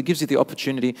everything until He gives you the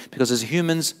opportunity, because as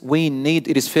humans, we need,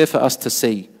 it is fair for us to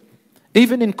see.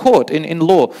 Even in court, in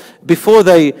law, before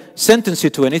they sentence you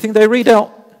to anything, they read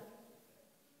out.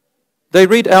 They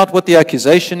read out what the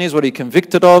accusation is, what you're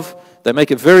convicted of. They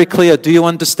make it very clear, do you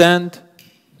understand?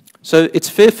 So it's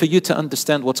fair for you to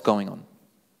understand what's going on.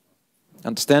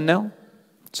 Understand now?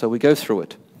 So we go through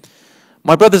it.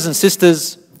 My brothers and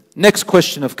sisters, next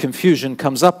question of confusion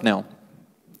comes up now.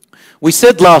 We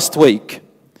said last week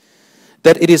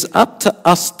that it is up to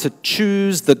us to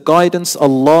choose the guidance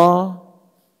Allah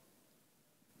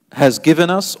has given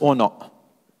us or not.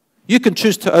 You can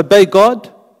choose to obey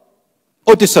God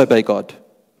or disobey God.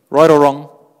 Right or wrong?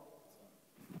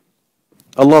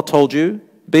 Allah told you,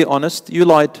 be honest, you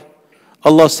lied.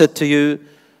 Allah said to you,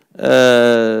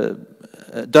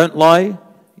 don't lie,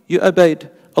 you obeyed.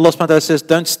 Allah subhanahu wa ta'ala says,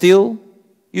 don't steal,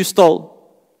 you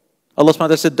stole. Allah subhanahu wa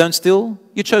ta'ala said, don't steal,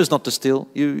 you chose not to steal,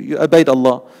 you obeyed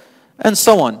Allah. And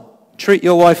so on. Treat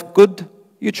your wife good,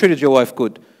 you treated your wife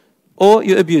good. Or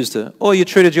you abused her. Or you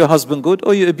treated your husband good,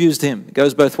 or you abused him. It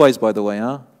goes both ways, by the way,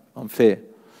 huh? I'm fair.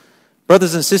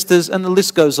 Brothers and sisters, and the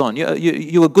list goes on.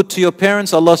 You were good to your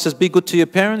parents. Allah says, be good to your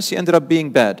parents. You ended up being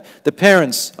bad. The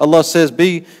parents, Allah says,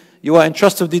 you are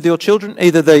entrusted with your children.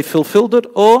 Either they fulfilled it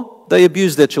or they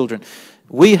abused their children.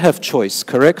 We have choice,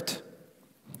 correct?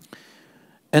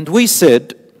 And we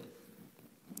said,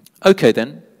 okay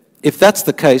then, if that's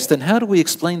the case, then how do we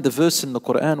explain the verse in the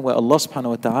Quran where Allah subhanahu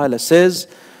wa ta'ala says,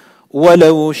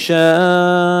 وَلَوْ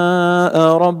شَاءَ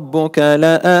رَبُّكَ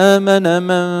لَآمَنَ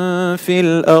مَنْ فِي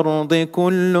الْأَرْضِ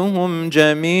كُلُّهُمْ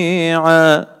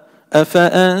جَمِيعًا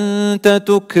أَفَأَنْتَ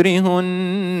تُكْرِهُ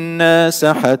النَّاسَ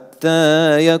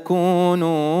حَتَّى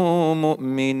يَكُونُوا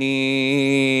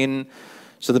مُؤْمِنِينَ.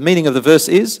 So the meaning of the verse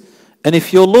is, and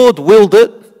if your Lord willed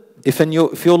it, if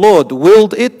your Lord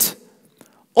willed it,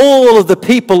 all of the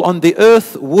people on the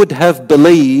earth would have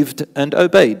believed and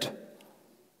obeyed.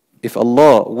 If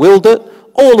Allah willed it,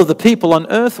 all of the people on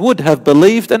earth would have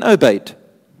believed and obeyed.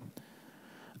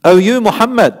 O you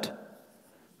Muhammad,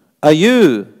 Are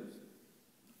you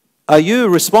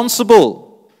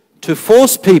responsible to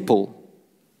force people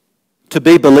to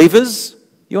be believers?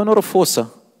 You are not a forcer.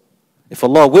 If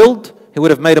Allah willed, He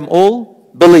would have made them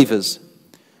all believers.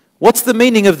 What's the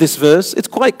meaning of this verse? It's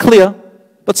quite clear,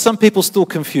 but some people still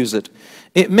confuse it.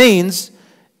 It means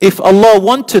if Allah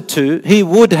wanted to, He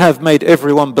would have made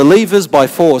everyone believers by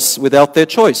force without their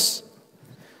choice.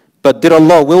 But did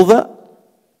Allah will that?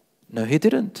 No, He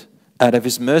didn't. Out of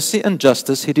His mercy and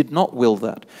justice, He did not will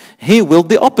that. He willed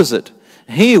the opposite.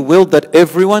 He willed that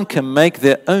everyone can make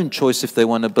their own choice if they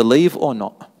want to believe or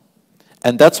not.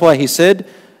 And that's why He said,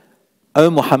 O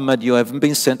Muhammad, you haven't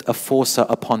been sent a forcer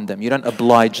upon them. You don't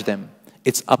oblige them.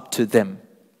 It's up to them.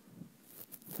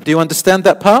 Do you understand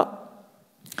that part?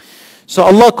 So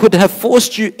Allah could have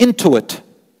forced you into it.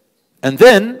 And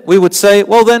then we would say,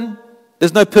 well then,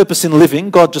 there's no purpose in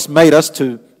living. God just made us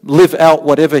to live out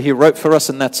whatever He wrote for us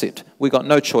and that's it. We got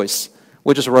no choice.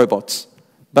 We're just robots.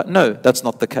 But no, that's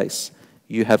not the case.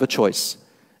 You have a choice.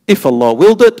 If Allah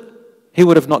willed it, He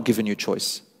would have not given you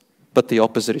choice. But the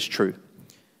opposite is true.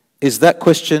 Is that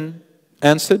question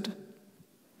answered?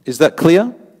 Is that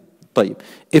clear?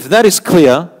 If that is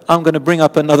clear, I'm going to bring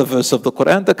up another verse of the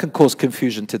Quran that can cause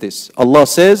confusion to this. Allah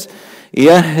says,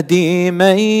 يَهْدِي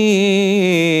مَن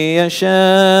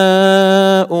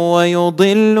يَشَاءُ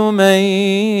وَيُضِلُّ مَن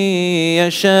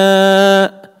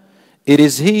يَشَاءُ. It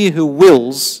is He who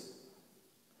wills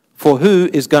for who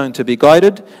is going to be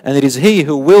guided, and it is He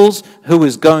who wills who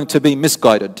is going to be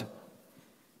misguided.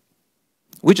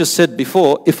 We just said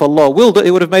before, if Allah willed it,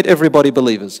 He would have made everybody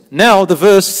believers. Now the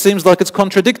verse seems like it's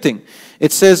contradicting.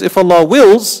 It says, if Allah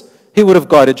wills, He would have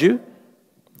guided you.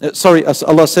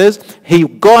 Allah says, He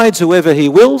guides whoever He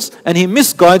wills, and He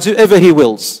misguides whoever He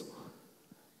wills.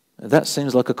 That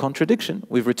seems like a contradiction.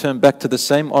 We've returned back to the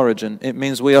same origin. It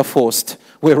means we are forced.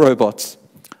 We're robots.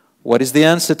 What is the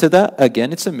answer to that?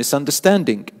 Again, it's a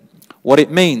misunderstanding. What it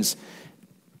means,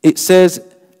 it says,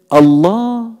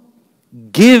 Allah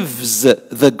gives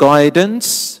the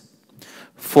guidance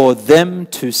for them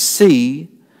to see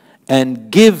and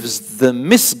gives the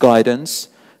misguidance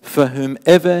for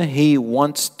whomever He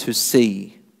wants to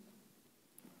see.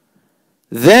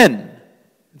 Then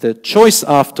the choice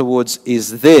afterwards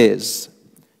is theirs.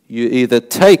 You either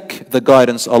take the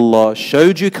guidance Allah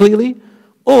showed you clearly,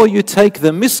 or you take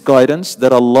the misguidance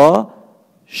that Allah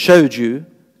showed you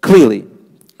clearly.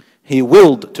 He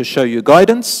willed to show you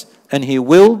guidance, and He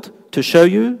willed to show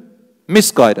you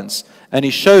misguidance. And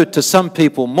He showed to some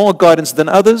people more guidance than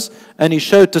others, and He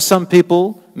showed to some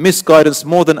people misguidance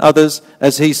more than others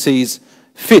as He sees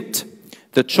fit.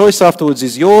 The choice afterwards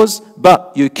is yours,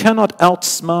 but you cannot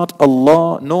outsmart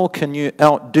Allah, nor can you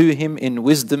outdo Him in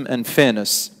wisdom and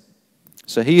fairness.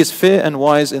 So He is fair and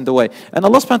wise in the way. And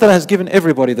Allah subhanahu wa ta'ala has given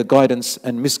everybody the guidance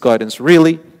and misguidance,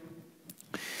 really.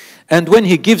 And when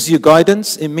He gives you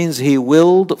guidance, it means He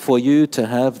willed for you to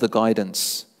have the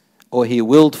guidance, or He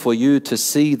willed for you to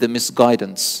see the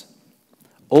misguidance.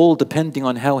 All depending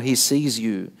on how He sees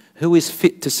you. Who is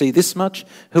fit to see this much?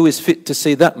 Who is fit to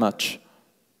see that much?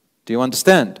 Do you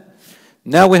understand?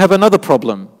 Now we have another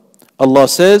problem. Allah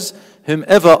says,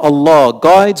 whomever Allah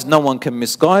guides, no one can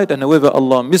misguide, and whoever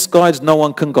Allah misguides, no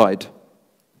one can guide.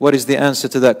 What is the answer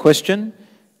to that question?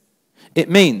 It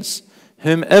means,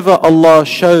 whomever Allah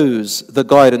shows the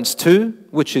guidance to,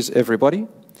 which is everybody,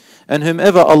 and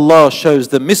whomever Allah shows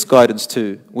the misguidance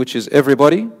to, which is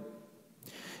everybody,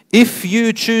 if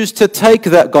you choose to take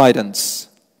that guidance,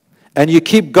 and you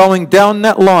keep going down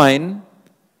that line,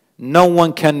 no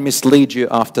one can mislead you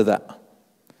after that.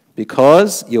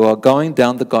 Because you are going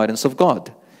down the guidance of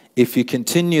God. If you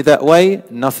continue that way,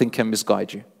 nothing can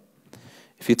misguide you.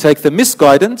 If you take the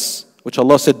misguidance, which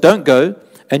Allah said don't go,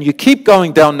 and you keep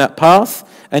going down that path,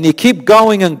 and you keep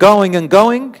going and going and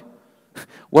going,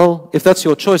 well, if that's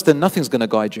your choice, then nothing's going to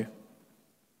guide you.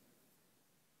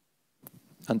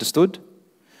 Understood?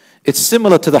 It's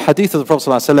similar to the hadith of the Prophet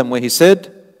ﷺ where he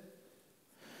said,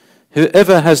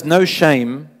 whoever has no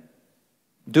shame,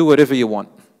 do whatever you want.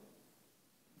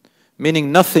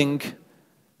 Meaning nothing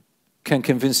can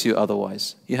convince you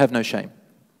otherwise. You have no shame.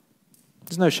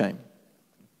 There's no shame.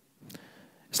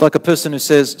 It's like a person who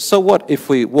says, so what if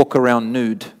we walk around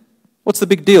nude? What's the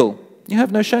big deal? You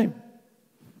have no shame.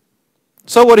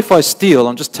 So what if I steal?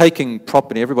 I'm just taking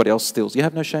property. Everybody else steals. You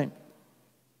have no shame.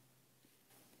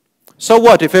 So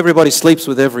what if everybody sleeps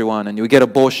with everyone and you get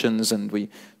abortions and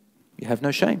you have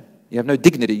no shame. You have no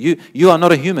dignity. You are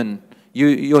not a human.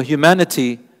 Your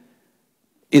humanity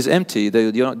is empty.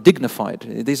 You're not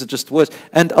dignified. These are just words.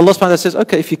 And Allah subhanahu wa ta'ala says,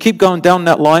 okay, if you keep going down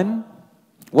that line,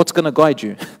 what's going to guide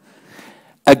you?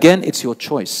 Again, it's your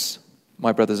choice,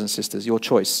 my brothers and sisters, your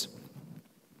choice.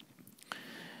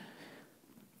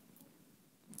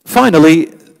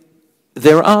 Finally,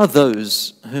 there are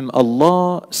those whom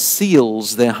Allah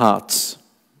seals their hearts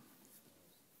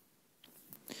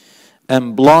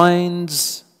and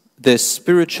blinds their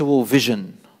spiritual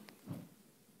vision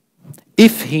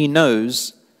if He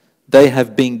knows they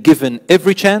have been given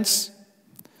every chance,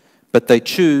 but they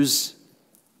choose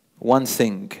one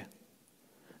thing.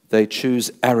 They choose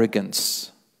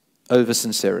arrogance over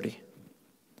sincerity.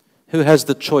 Who has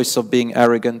the choice of being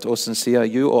arrogant or sincere,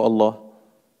 you or Allah?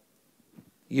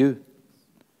 You.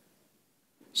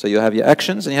 So you have your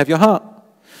actions and you have your heart.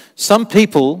 Some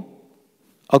people,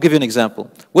 I'll give you an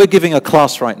example. We're giving a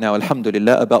class right now,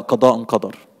 alhamdulillah, about Qadar and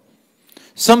Qadr.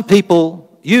 Some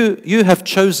people, you have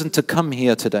chosen to come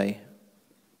here today.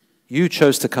 You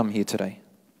chose to come here today.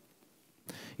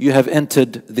 You have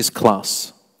entered this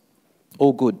class.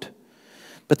 All good.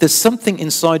 But there's something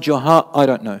inside your heart, I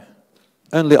don't know.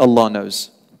 Only Allah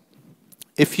knows.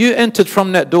 If you entered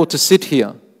from that door to sit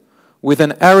here with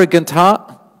an arrogant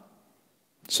heart,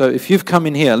 so if you've come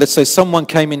in here, let's say someone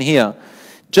came in here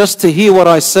just to hear what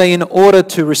I say in order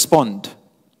to respond,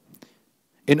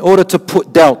 in order to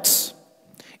put doubts,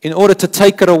 in order to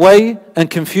take it away and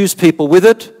confuse people with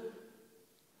it,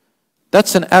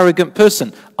 that's an arrogant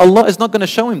person. Allah is not going to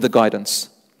show him the guidance.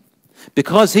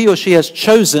 Because he or she has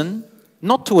chosen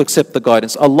not to accept the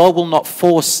guidance, Allah will not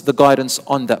force the guidance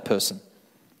on that person.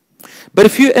 But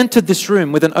if you entered this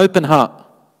room with an open heart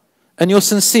and you're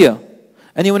sincere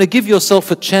and you want to give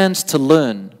yourself a chance to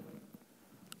learn,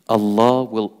 Allah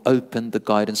will open the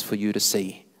guidance for you to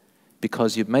see,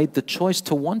 because you've made the choice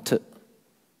to want it.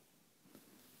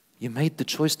 You made the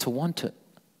choice to want it.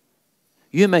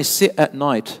 You may sit at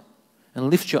night and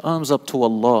lift your arms up to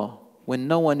Allah when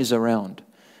no one is around,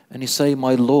 and you say,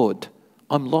 my Lord,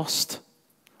 I'm lost.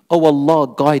 Oh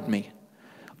Allah, guide me.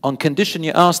 On condition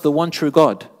you ask the one true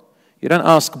God. You don't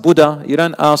ask Buddha, you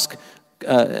don't ask you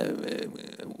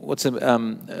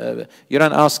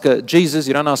don't ask Jesus,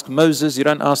 you don't ask Moses, you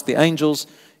don't ask the angels,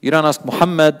 you don't ask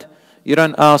Muhammad, you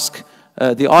don't ask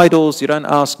the idols, you don't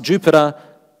ask Jupiter,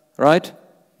 right?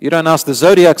 You don't ask the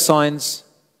zodiac signs,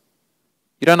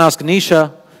 you don't ask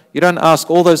Nisha, you don't ask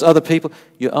all those other people.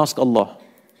 You ask Allah.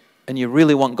 And you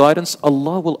really want guidance,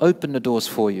 Allah will open the doors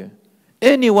for you.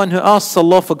 Anyone who asks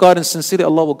Allah for guidance sincerely,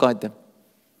 Allah will guide them.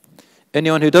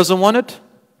 Anyone who doesn't want it,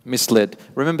 misled.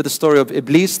 Remember the story of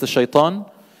Iblis, the shaitan?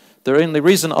 The only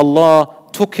reason Allah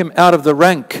took him out of the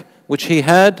rank which he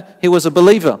had, he was a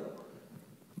believer.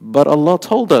 But Allah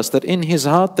told us that in his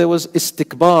heart there was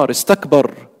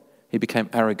istakbar. He became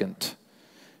arrogant.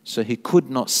 So he could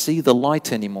not see the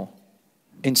light anymore.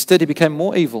 Instead, he became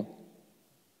more evil.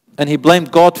 And he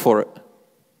blamed God for it.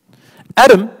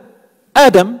 Adam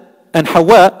and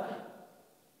Hawa,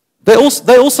 they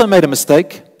also made a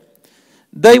mistake.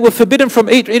 They were forbidden from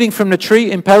eating from the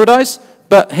tree in paradise,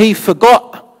 but he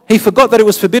forgot that it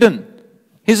was forbidden.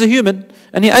 He's a human,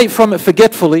 and he ate from it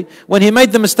forgetfully. When he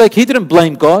made the mistake, he didn't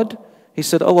blame God. He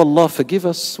said, oh Allah, forgive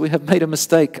us, we have made a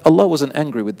mistake. Allah wasn't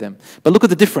angry with them. But look at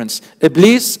the difference.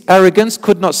 Iblis, arrogance,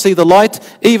 could not see the light,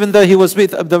 even though he was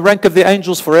with the rank of the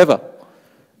angels forever.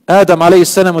 Adam alayhi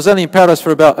salam was only in paradise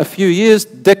for about a few years,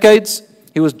 decades.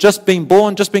 He was just being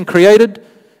born, just being created,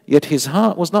 yet his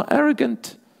heart was not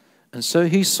arrogant. And so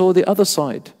he saw the other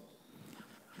side.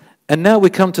 And now we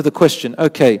come to the question,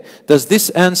 okay, does this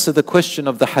answer the question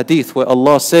of the hadith where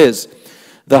Allah says,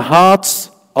 the hearts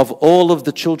of all of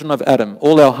the children of Adam,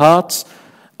 all our hearts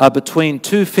are between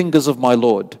two fingers of my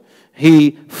Lord.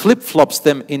 He flip-flops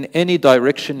them in any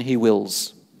direction He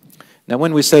wills. Now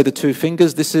when we say the two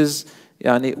fingers, this is,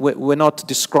 we're not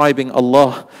describing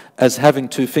Allah as having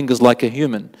two fingers like a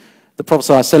human. The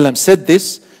Prophet ﷺ said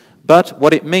this, but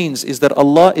what it means is that the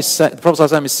Prophet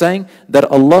ﷺ is saying that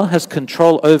Allah has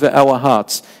control over our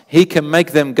hearts. He can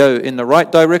make them go in the right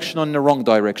direction or in the wrong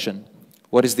direction.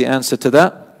 What is the answer to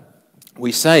that?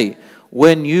 We say,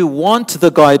 when you want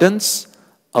the guidance,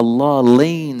 Allah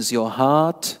leans your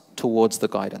heart towards the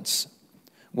guidance.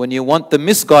 When you want the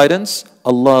misguidance,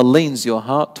 Allah leans your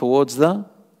heart towards the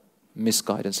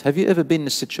misguidance. Have you ever been in a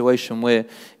situation where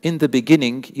in the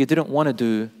beginning you didn't want to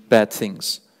do bad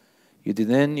things?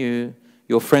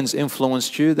 Your friends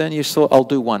influenced you, then you thought, I'll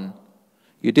do one.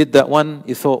 You did that one,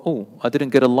 you thought, oh, I didn't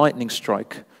get a lightning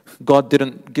strike. God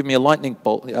didn't give me a lightning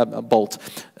bolt.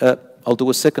 I'll do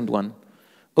a second one.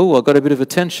 Oh, I got a bit of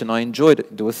attention, I enjoyed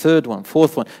it. Do a third one,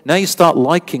 fourth one. Now you start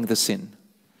liking the sin.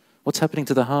 What's happening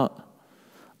to the heart?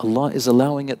 Allah is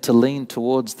allowing it to lean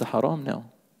towards the haram now.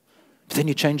 But then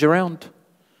you change around.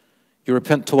 You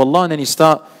repent to Allah and then you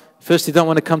start, first you don't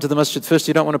want to come to the masjid, first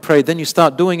you don't want to pray, then you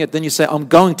start doing it, then you say, I'm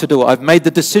going to do it, I've made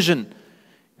the decision.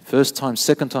 First time,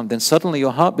 second time, then suddenly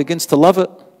your heart begins to love it.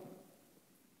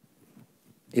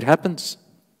 It happens.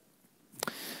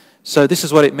 So this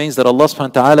is what it means that Allah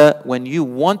subhanahu wa ta'ala, when you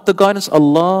want the guidance,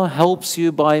 Allah helps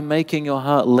you by making your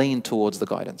heart lean towards the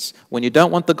guidance. When you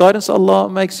don't want the guidance, Allah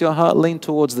makes your heart lean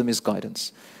towards the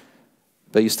misguidance.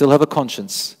 But you still have a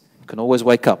conscience. You can always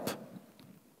wake up.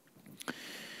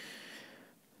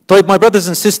 My brothers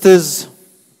and sisters,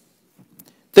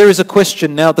 there is a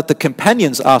question now that the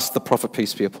companions asked the Prophet,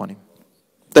 peace be upon him.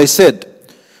 They said,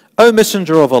 O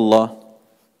Messenger of Allah,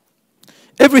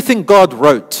 everything God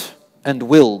wrote and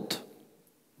willed,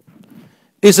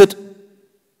 is it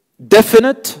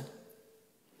definite,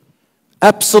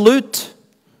 absolute,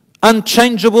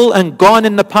 unchangeable and gone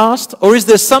in the past? Or is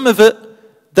there some of it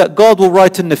that God will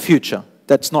write in the future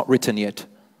that's not written yet?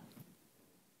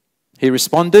 He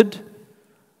responded,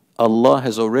 Allah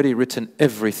has already written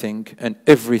everything, and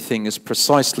everything is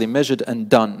precisely measured and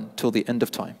done till the end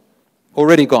of time.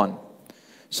 Already gone.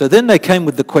 So then they came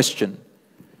with the question,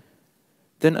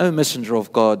 then, O Messenger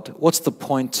of God, what's the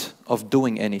point of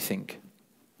doing anything?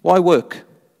 Why work?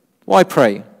 Why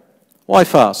pray? Why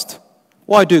fast?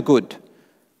 Why do good?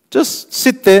 Just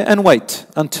sit there and wait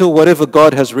until whatever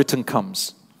God has written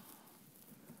comes.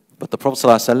 But the Prophet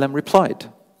ﷺ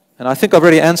replied, and I think I've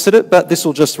already answered it, but this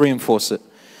will just reinforce it.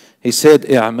 He said,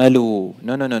 "I'malu."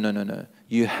 No.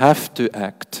 You have to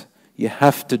act. You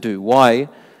have to do. Why?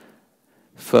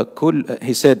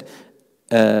 He said,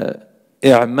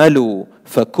 "اعملوا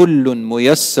فكل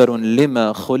ميسر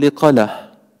لما خلق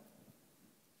له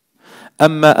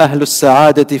أما أهل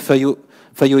السعادة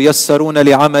فييسرون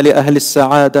لعمل أهل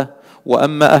السعادة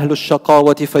وأما أهل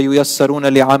الشقاوة فييسرون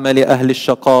لعمل أهل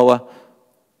الشقاوة."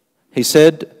 He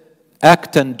said,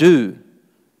 act and do.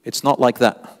 It's not like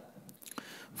that.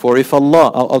 For if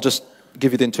Allah, I'll just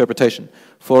give you the interpretation.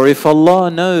 For if Allah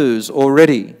knows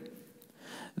already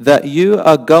that you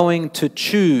are going to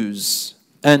choose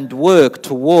and work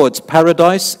towards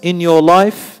paradise in your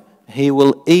life, He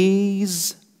will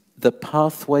ease the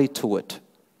pathway to it.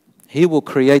 He will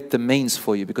create the means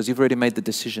for you because you've already made the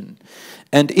decision.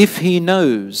 And if He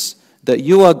knows that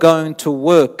you are going to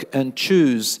work and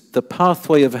choose the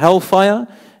pathway of hellfire,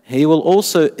 He will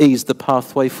also ease the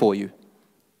pathway for you.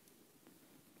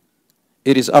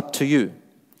 It is up to you.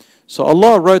 So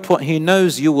Allah wrote what He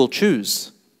knows you will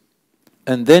choose.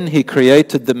 And then He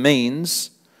created the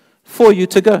means for you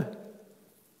to go.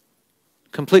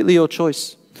 Completely your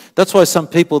choice. That's why some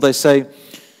people, they say,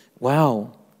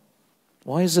 wow,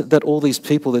 why is it that all these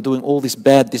people, they're doing all this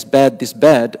bad,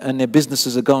 and their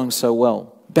businesses are going so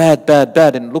well? Bad,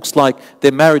 and it looks like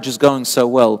their marriage is going so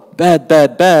well. Bad,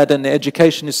 and their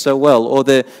education is so well, or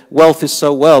their wealth is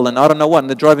so well, and I don't know what, and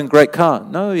they're driving a great car.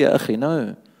 No, ya akhi,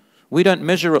 no. We don't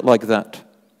measure it like that.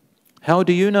 How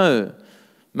do you know?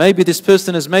 Maybe this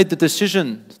person has made the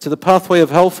decision to the pathway of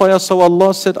hellfire, so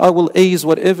Allah said, I will ease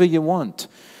whatever you want.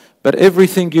 But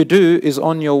everything you do is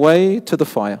on your way to the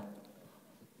fire.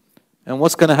 And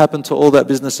what's going to happen to all that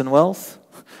business and wealth?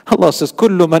 Allah says,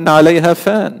 "Kullu man alayha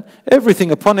fan."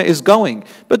 Everything upon it is going.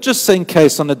 But just in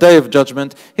case on the day of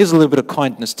judgment, here's a little bit of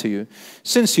kindness to you.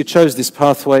 Since you chose this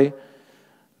pathway,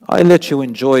 I let you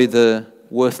enjoy the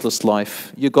worthless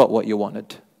life. You got what you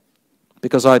wanted.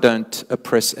 Because I don't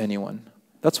oppress anyone.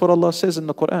 That's what Allah says in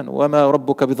the Quran. وَمَا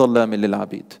رَبُّكَ بِظَلَّامٍ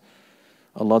لِلْعَبِيدِ.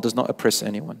 Allah does not oppress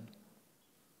anyone.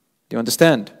 Do you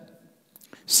understand?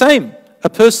 Same. A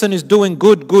person is doing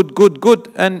good,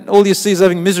 and all you see is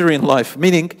having misery in life.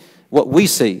 Meaning, what we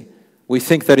see. We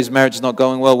think that his marriage is not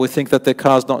going well. We think that their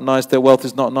car is not nice, their wealth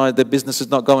is not nice, their business is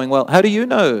not going well. How do you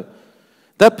know?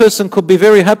 That person could be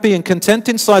very happy and content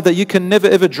inside that you can never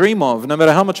ever dream of, no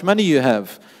matter how much money you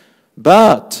have.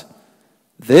 But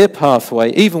their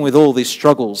pathway, even with all these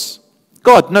struggles,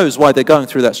 God knows why they're going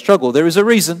through that struggle. There is a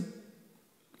reason.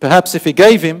 Perhaps if He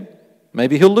gave him,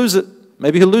 maybe he'll lose it.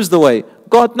 Maybe he'll lose the way.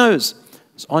 God knows.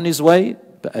 He's on his way,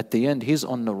 but at the end, he's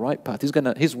on the right path.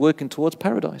 He's working towards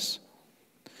paradise.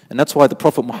 And that's why the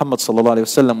Prophet Muhammad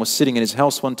ﷺ was sitting in his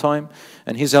house one time,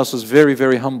 and his house was very,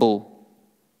 very humble.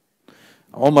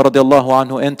 Umar radiallahu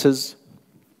anhu enters.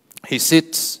 He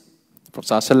sits. The Prophet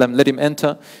ﷺ let him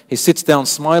enter. He sits down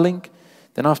smiling.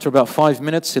 Then after about 5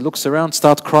 minutes, he looks around,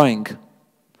 starts crying.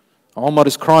 Umar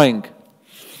is crying.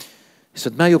 He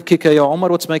said, "Ma yubkika ya Umar,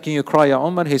 what's making you cry, ya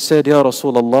Umar?" He said, "Ya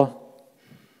Rasulullah,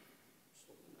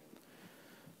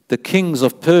 the kings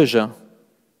of Persia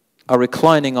are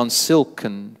reclining on silk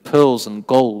and pearls and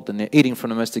gold, and they're eating from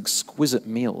the most exquisite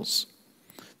meals.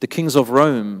 The kings of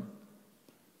Rome,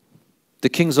 the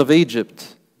kings of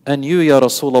Egypt, and you, Ya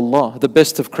Rasulullah, the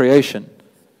best of creation.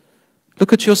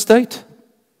 Look at your state.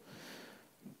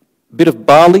 A bit of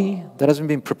barley that hasn't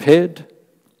been prepared,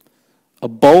 a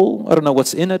bowl, I don't know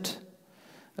what's in it,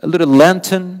 a little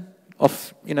lantern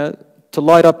of, to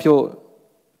light up your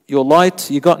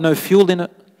light. You got no fuel in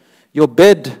it. Your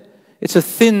bed, it's a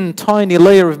thin, tiny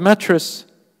layer of mattress.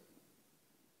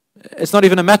 It's not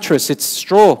even a mattress, it's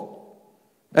straw.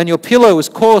 And your pillow is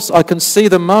coarse. I can see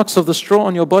the marks of the straw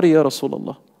on your body, Ya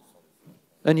Rasulullah.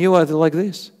 And you are like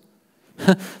this.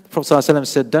 The Prophet ﷺ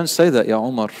said, don't say that, Ya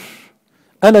Umar.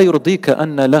 ألا يرضيك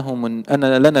أن لهم أن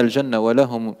لنا الجنة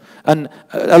ولهم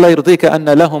ألا يرضيك أن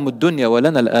لهم الدنيا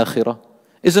ولنا الآخرة.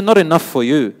 Is it not enough for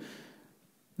you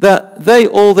that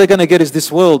all they're going to get is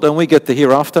this world and we get the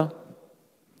hereafter?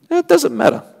 It doesn't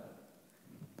matter.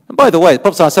 And by the way, the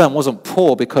Prophet ﷺ wasn't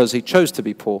poor because he chose to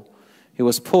be poor. He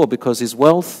was poor because his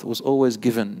wealth was always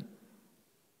given.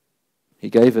 He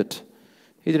gave it.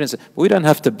 He didn't say, we don't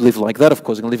have to live like that, of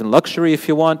course. You can live in luxury if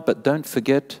you want, but don't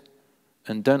forget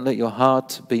and don't let your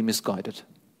heart be misguided.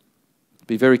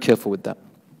 Be very careful with that.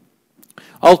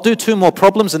 I'll do 2 more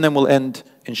problems and then we'll end,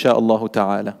 insha'Allah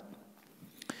ta'ala.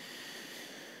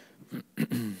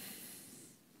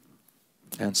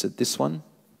 Answered this one.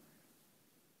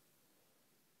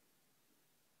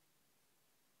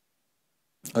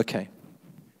 Okay.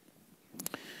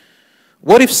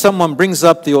 What if someone brings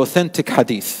up the authentic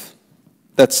hadith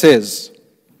that says,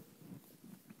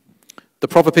 the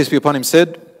Prophet, peace be upon him,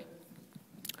 said,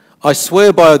 I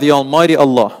swear by the Almighty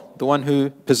Allah, the one who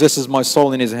possesses my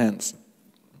soul in his hands.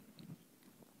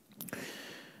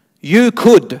 You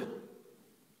could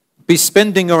be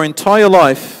spending your entire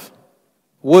life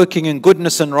working in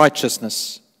goodness and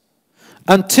righteousness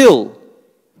until,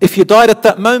 if you died at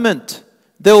that moment,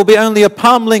 there will be only a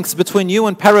palm length between you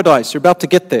and paradise. You're about to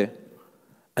get there.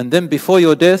 And then before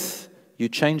your death, you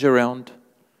change around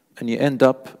and you end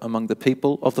up among the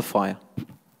people of the fire.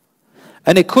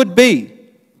 And it could be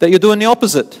that you're doing the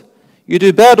opposite. You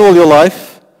do bad all your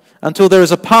life until there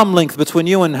is a palm length between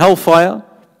you and hellfire.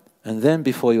 And then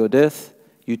before your death,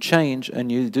 you change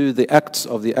and you do the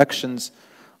actions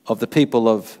of the people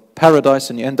of paradise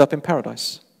and you end up in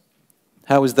paradise.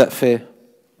 How is that fair?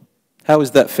 How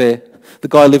is that fair? The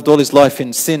guy lived all his life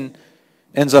in sin,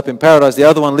 ends up in paradise. The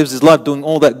other one lives his life doing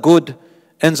all that good,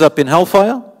 ends up in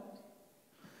hellfire.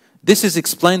 This is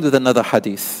explained with another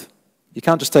hadith. You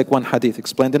can't just take one hadith,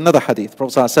 explained in another hadith.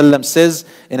 Prophet ﷺ says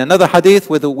in another hadith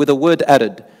with a word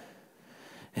added,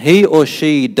 he or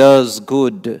she does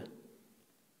good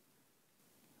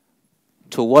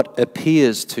to what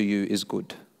appears to you is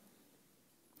good.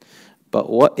 But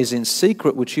what is in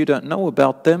secret which you don't know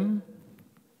about them,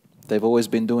 they've always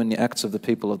been doing the acts of the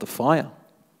people of the fire.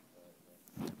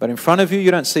 But in front of you,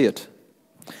 you don't see it.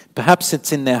 Perhaps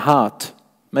it's in their heart.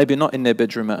 Maybe not in their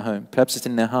bedroom at home. Perhaps it's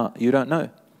in their heart. You don't know.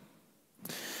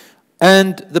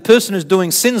 And the person who's doing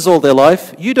sins all their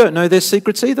life, you don't know their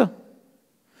secrets either.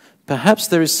 Perhaps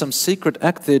there is some secret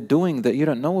act they're doing that you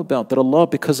don't know about, that Allah,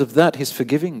 because of that, He's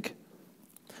forgiving.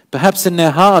 Perhaps in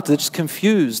their heart, they're just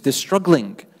confused, they're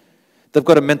struggling. They've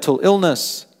got a mental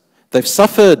illness. They've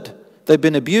suffered. They've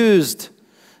been abused.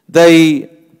 They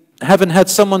haven't had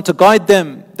someone to guide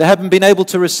them. They haven't been able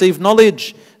to receive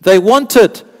knowledge. They want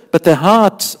it, but their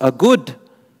hearts are good.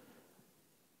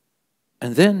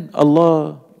 And then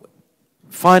Allah,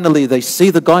 finally they see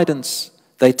the guidance.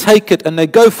 They take it and they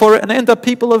go for it and end up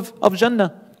people of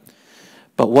Jannah.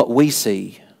 But what we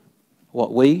see,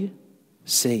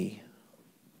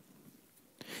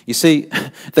 you see,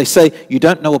 they say you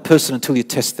don't know a person until you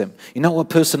test them. You know a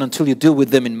person until you deal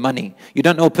with them in money. You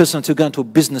don't know a person until you go into a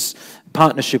business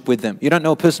partnership with them. You don't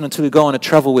know a person until you go on a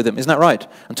travel with them. Isn't that right?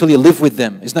 Until you live with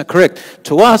them. Isn't that correct?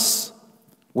 To us,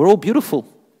 we're all beautiful.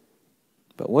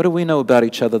 But what do we know about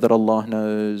each other that Allah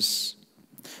knows?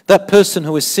 That person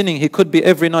who is sinning, he could be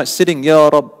every night sitting, Ya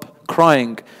Rabb,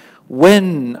 crying,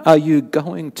 when are you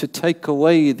going to take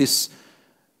away this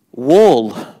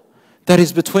wall that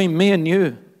is between me and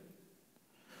you?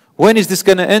 When is this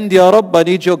going to end, Ya Rabb? I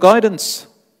need your guidance.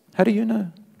 How do you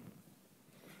know?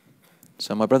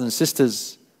 So my brothers and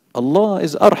sisters, Allah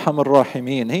is Arhamar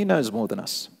Rahimeen. He knows more than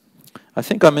us. I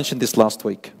think I mentioned this last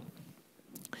week.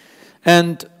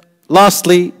 And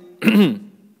lastly,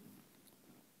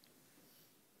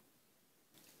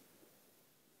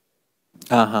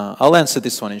 I'll answer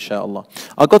this one, inshallah.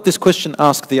 I got this question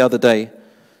asked the other day.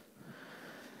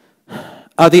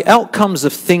 Are the outcomes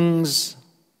of things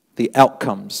the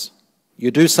outcomes?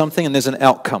 You do something and there's an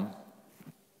outcome.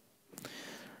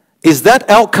 Is that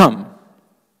outcome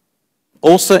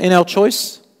also in our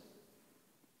choice?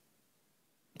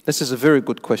 This is a very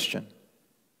good question.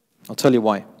 I'll tell you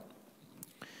why.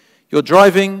 You're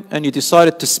driving and you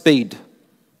decided to speed.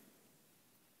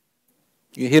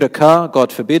 You hit a car,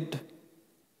 God forbid,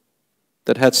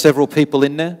 that had several people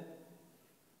in there.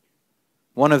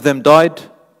 One of them died.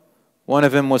 one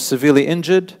of them was severely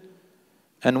injured,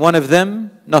 and one of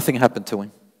them, nothing happened to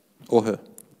him or her.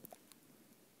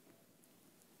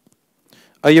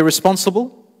 Are you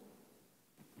responsible?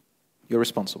 You're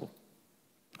responsible.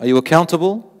 Are you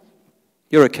accountable?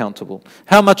 You're accountable.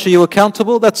 How much are you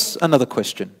accountable? That's another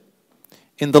question.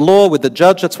 In the law, with the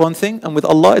judge, that's one thing, and with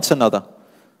Allah, it's another.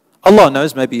 Allah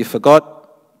knows, maybe you forgot,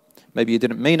 maybe you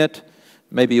didn't mean it,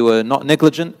 maybe you were not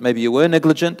negligent, maybe you were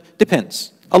negligent.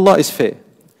 Depends. Allah is fair.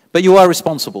 But you are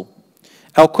responsible.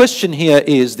 Our question here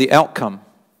is the outcome.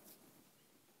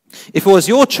 If it was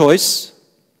your choice,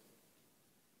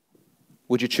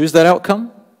 would you choose that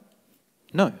outcome?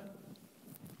 No.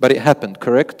 But it happened,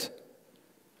 correct?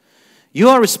 You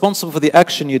are responsible for the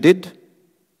action you did.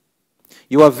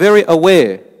 You are very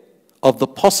aware of the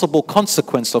possible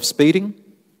consequence of speeding.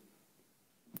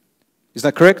 Is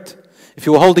that correct? If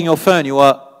you were holding your phone, you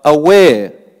are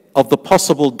aware of the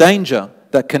possible danger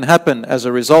that can happen as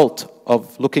a result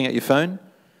of looking at your phone.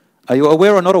 Are you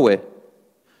aware or not aware?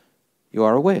 You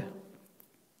are aware.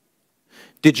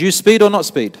 Did you speed or not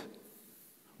speed?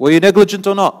 Were you negligent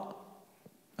or not?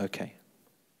 Okay.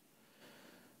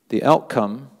 The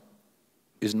outcome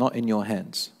is not in your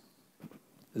hands.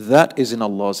 That is in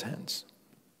Allah's hands.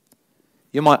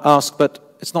 You might ask,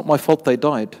 but it's not my fault they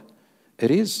died.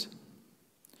 It is.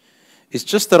 It's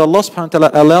just that Allah subhanahu wa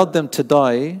ta'ala allowed them to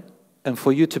die and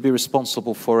for you to be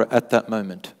responsible for it at that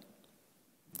moment.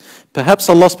 Perhaps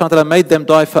Allah subhanahu wa ta'ala made them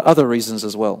die for other reasons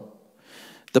as well.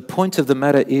 The point of the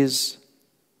matter is,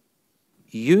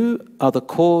 you are the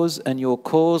cause, and your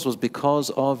cause was because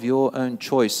of your own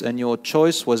choice. And your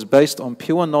choice was based on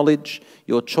pure knowledge.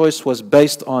 Your choice was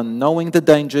based on knowing the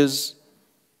dangers.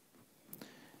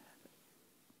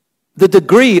 The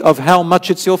degree of how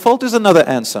much it's your fault is another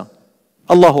answer.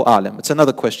 Allahu A'lam. It's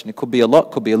another question. It could be a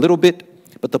lot, could be a little bit.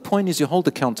 But the point is you hold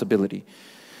accountability.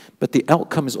 But the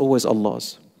outcome is always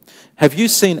Allah's. Have you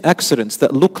seen accidents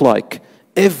that look like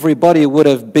everybody would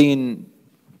have been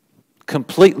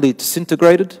completely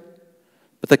disintegrated,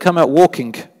 but they come out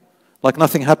walking like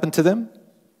nothing happened to them?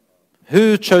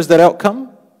 Who chose that outcome?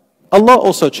 Allah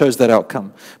also chose that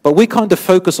outcome. But we kind of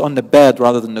focus on the bad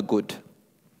rather than the good.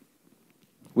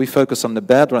 We focus on the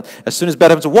bad. As soon as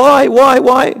bad happens,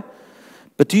 why?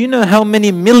 But do you know how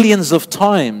many millions of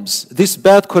times this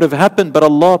bad could have happened, but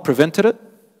Allah prevented it?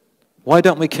 Why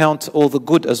don't we count all the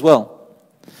good as well?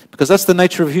 Because that's the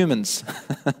nature of humans.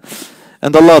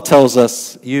 And Allah tells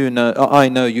us, you know, I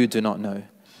know, you do not know.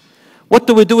 What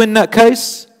do we do in that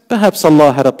case? Perhaps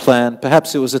Allah had a plan.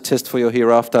 Perhaps it was a test for your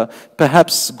hereafter.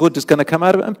 Perhaps good is going to come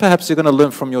out of it. And perhaps you're going to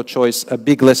learn from your choice a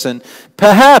big lesson.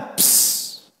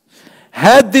 Perhaps,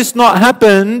 had this not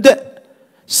happened,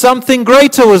 something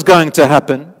greater was going to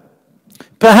happen.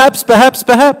 Perhaps.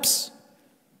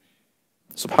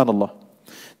 Subhanallah.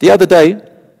 The other day,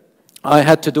 I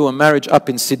had to do a marriage up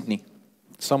in Sydney.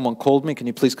 Someone called me, can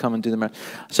you please come and do the marriage?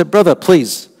 I said, brother,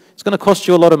 please, it's going to cost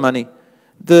you a lot of money.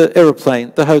 The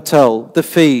aeroplane, the hotel, the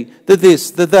fee, the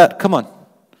this, the that. Come on,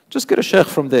 just get a sheikh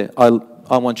from there. I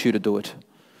want you to do it.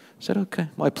 I said, okay,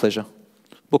 my pleasure.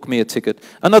 Book me a ticket.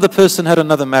 Another person had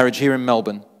another marriage here in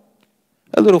Melbourne.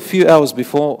 A little few hours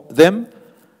before them.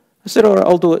 I said, all right,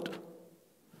 I'll do it.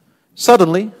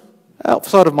 Suddenly,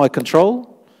 outside of my control,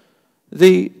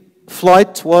 the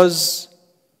flight was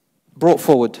brought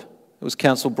forward. It was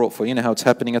cancelled, brought forward. You know how it's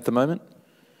happening at the moment?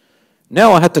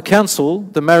 Now I had to cancel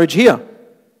the marriage here.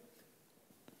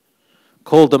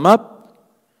 Called them up.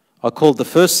 I called the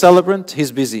first celebrant,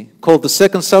 he's busy. Called the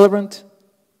second celebrant,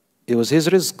 it was his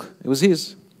rizq, it was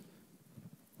his.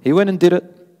 He went and did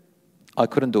it. I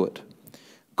couldn't do it.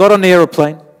 Got on the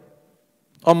aeroplane,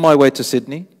 on my way to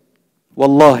Sydney.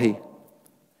 Wallahi,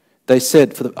 they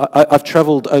said, I've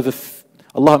travelled over,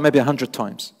 Allah, maybe 100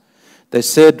 times. They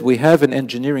said, we have an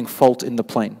engineering fault in the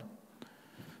plane.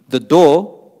 The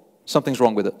door, something's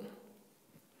wrong with it.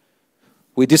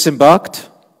 We disembarked.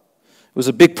 It was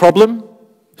a big problem.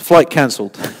 Flight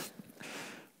cancelled.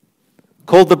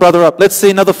 Called the brother up. Let's see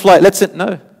another flight.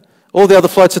 No. All the other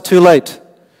flights are too late.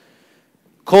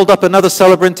 Called up another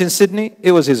celebrant in Sydney.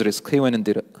 It was his risk. He went and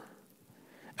did it.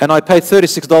 And I paid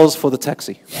 $36 for the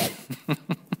taxi.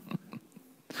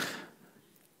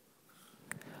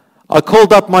 I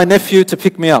called up my nephew to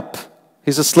pick me up.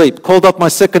 He's asleep. Called up my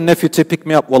second nephew to pick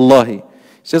me up. Wallahi. He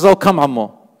says, oh, come,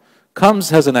 Ammo. Comes,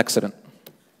 has an accident.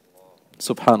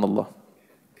 Subhanallah.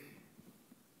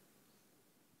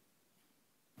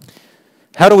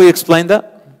 How do we explain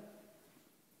that?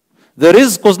 The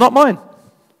rizq was not mine.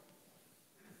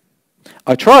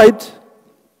 I tried,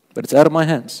 but it's out of my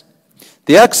hands.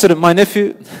 The accident, my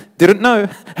nephew didn't know.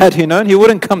 Had he known, he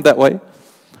wouldn't come that way.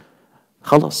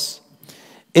 Khalas.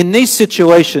 In these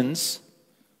situations,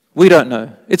 we don't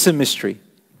know. It's a mystery.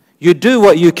 You do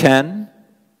what you can.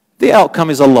 The outcome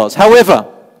is Allah's. However,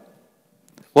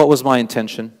 what was my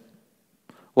intention?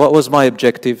 What was my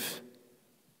objective?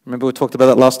 Remember we talked about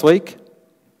that last week?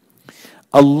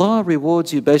 Allah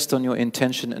rewards you based on your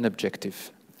intention and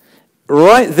objective.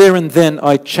 Right there and then,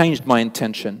 I changed my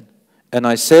intention. And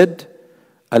I said,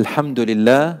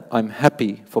 Alhamdulillah, I'm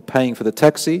happy for paying for the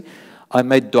taxi. I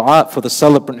made dua for the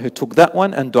celebrant who took that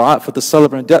one, and dua for the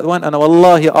celebrant who did that one. And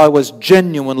wallahi, I was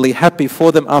genuinely happy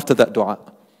for them after that dua.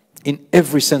 In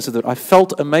every sense of it. I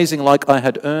felt amazing, like I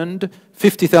had earned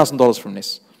 $50,000 from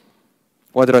this.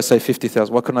 Why did I say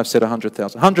 50,000? Why couldn't I have said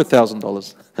 100,000?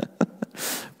 $100,000.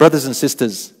 Brothers and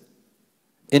sisters,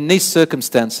 in these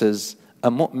circumstances,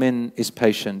 a mu'min is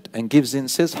patient and gives in,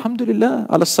 says, Alhamdulillah,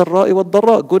 ala sarra'i wa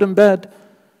dharra, good and bad.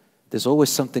 There's always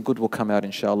something good will come out,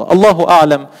 inshallah. Allahu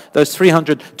A'lam, those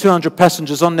 300, 200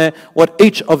 passengers on there, what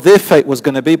each of their fate was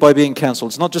going to be by being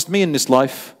cancelled. It's not just me in this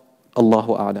life.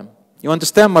 Allahu A'lam. You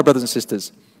understand, my brothers and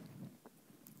sisters?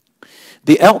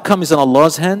 The outcome is in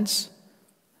Allah's hands.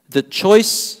 The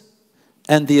choice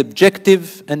and the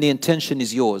objective and the intention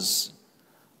is yours.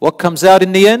 What comes out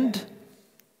in the end?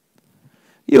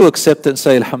 You accept it and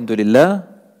say, Alhamdulillah,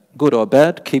 good or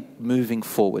bad, keep moving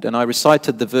forward. And I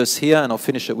recited the verse here, and I'll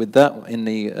finish it with that in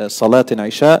the Salat in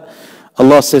Isha.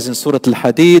 Allah says in Surah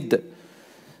Al-Hadid,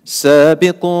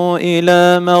 سابقوا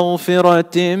إلى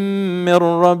مغفرة من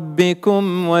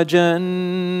ربكم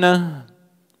وجنة.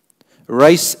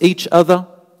 Race each other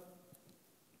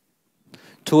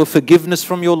to a forgiveness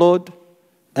from your Lord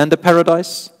and a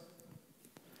paradise.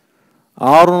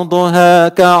 عرضها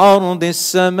كعرض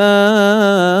السماء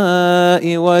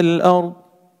والأرض.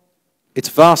 Its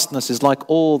vastness is like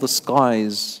all the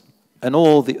skies and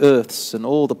all the earths and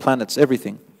all the planets,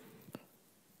 everything.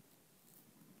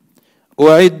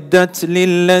 أعدت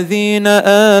للذين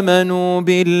آمنوا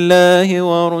بالله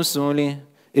ورسله.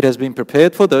 It has been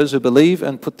prepared for those who believe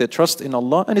and put their trust in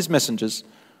Allah and His messengers.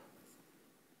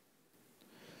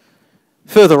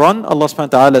 Further on, Allah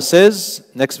subhanahu wa ta'ala says,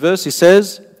 next verse, He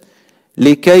says,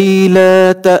 لكي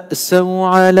لا تأسوا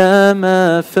على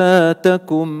ما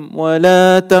فاتكم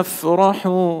ولا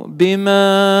تفرحوا بما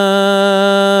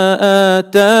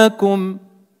آتاكم.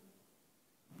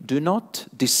 Do not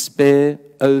despair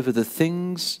over the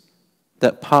things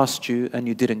that passed you and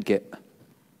you didn't get.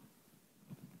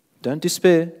 Don't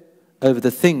despair over the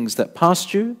things that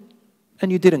passed you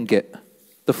and you didn't get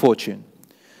the fortune.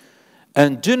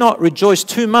 And do not rejoice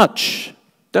too much.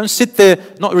 Don't sit there,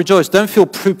 not rejoice. Don't feel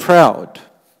too proud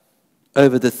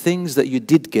over the things that you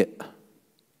did get.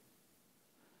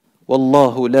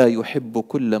 وَاللَّهُ لَا يُحِبُّ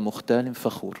كُلَّ مُخْتَالٍ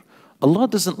فَخُورٍ. Allah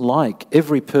doesn't like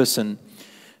every person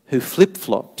who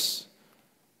flip-flops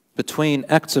between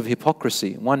acts of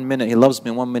hypocrisy. 1 minute he loves me,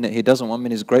 1 minute he doesn't. 1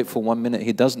 minute he's grateful, 1 minute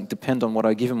he doesn't. Depend on what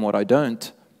I give him, what I don't.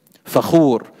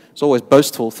 Fakhur. He's always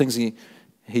boastful, thinks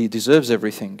he deserves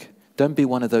everything. Don't be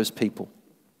one of those people.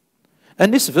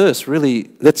 And this verse really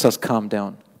lets us calm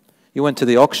down. You went to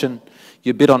the auction,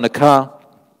 you bid on the car,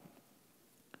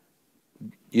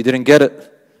 you didn't get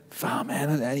it. Oh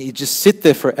man, you just sit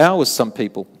there for hours, some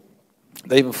people.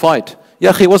 They even fight.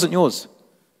 Ya akhi, it wasn't yours.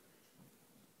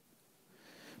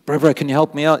 Bro, can you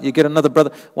help me out? You get another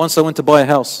brother. Once I went to buy a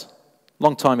house,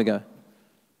 long time ago.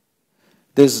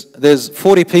 There's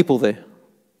 40 people there.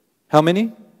 How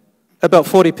many? About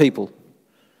 40 people.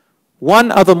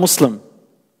 One other Muslim.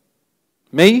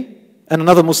 Me and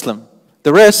another Muslim.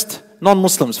 The rest,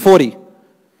 non-Muslims, 40.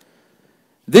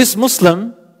 This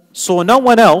Muslim saw no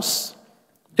one else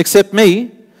except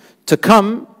me to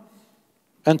come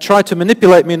and try to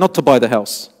manipulate me not to buy the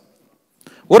house.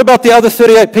 What about the other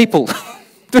 38 people?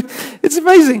 It's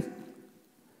amazing.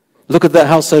 Look at that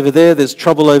house over there, there's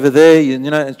trouble over there, you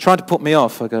know, trying to put me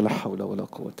off. I go, La hawla wa la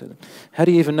quwwata. How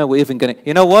do you even know we're even getting?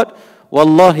 You know what?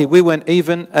 Wallahi, we weren't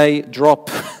even a drop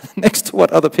next to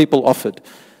what other people offered.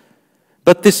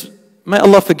 But this, may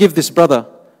Allah forgive this brother.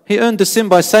 He earned the sin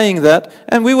by saying that,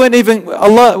 and we weren't even,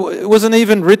 Allah, it wasn't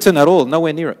even written at all,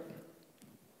 nowhere near it.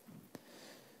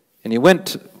 And he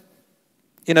went,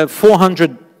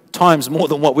 400 times more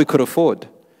than what we could afford.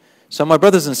 So my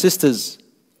brothers and sisters,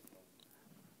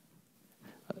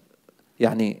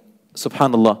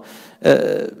 subhanallah,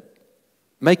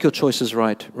 make your choices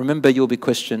right. Remember, you'll be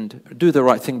questioned. Do the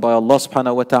right thing by Allah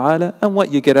subhanahu wa ta'ala, and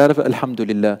what you get out of it,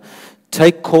 alhamdulillah.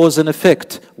 Take cause and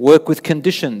effect. Work with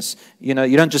conditions. You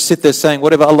don't just sit there saying,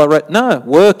 whatever Allah wrote. No,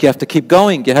 work. You have to keep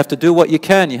going. You have to do what you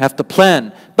can. You have to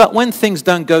plan. But when things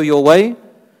don't go your way,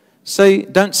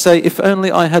 don't say, if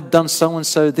only I had done so and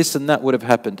so, this and that would have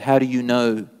happened. How do you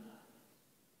know?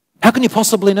 How can you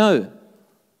possibly know?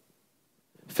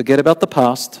 Forget about the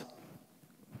past.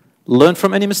 Learn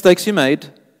from any mistakes you made.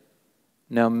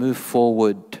 Now move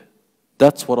forward.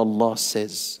 That's what Allah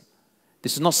says.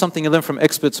 This is not something you learn from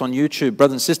experts on YouTube.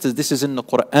 Brothers and sisters, this is in the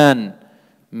Quran.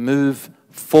 Move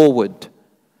forward.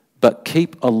 But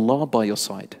keep Allah by your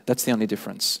side. That's the only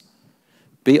difference.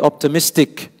 Be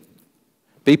optimistic.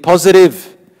 Be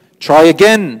positive. Try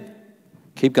again.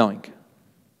 Keep going.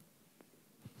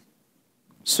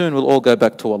 Soon we'll all go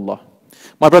back to Allah.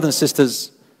 My brothers and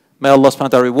sisters, may Allah subhanahu wa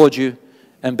ta'ala reward you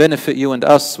and benefit you and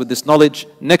us with this knowledge.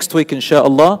 Next week,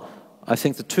 inshallah, I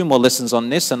think the 2 more lessons on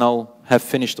this, and I'll have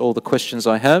finished all the questions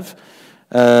I have.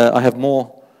 I have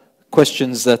more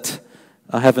questions that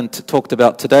I haven't talked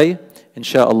about today,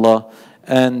 inshallah.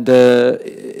 And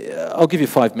I'll give you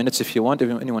 5 minutes if you want.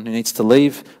 Anyone who needs to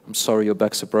leave, I'm sorry your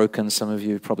backs are broken. Some of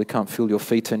you probably can't feel your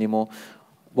feet anymore.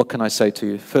 What can I say to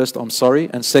you? First, I'm sorry.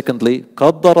 And secondly,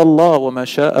 Qadr Allah wa ma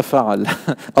sha'a fa'al.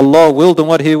 Allah willed, and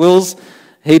what He wills,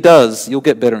 He does. You'll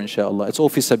get better, inshallah. It's all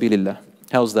fi sabilillah.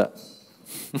 How's that?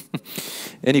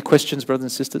 Any questions, brothers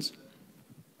and sisters?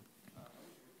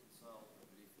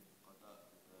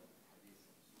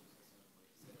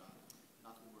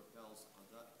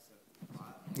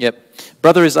 Yep.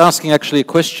 Brother is asking actually a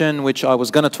question which I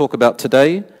was going to talk about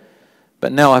today,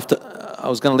 but now I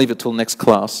was going to leave it till next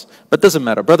class. But it doesn't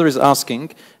matter. Brother is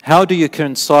asking, how do you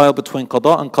reconcile between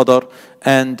qada and qadar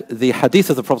and the hadith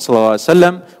of the Prophet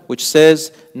ﷺ, which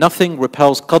says, nothing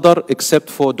repels qadar except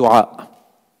for dua.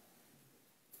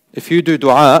 If you do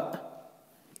dua,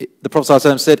 the Prophet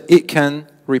ﷺ said, it can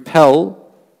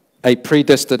repel a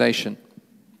predestination.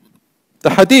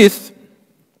 The hadith,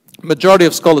 majority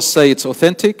of scholars say it's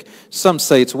authentic, some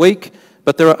say it's weak,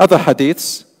 but there are other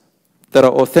hadiths that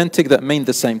are authentic that mean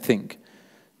the same thing.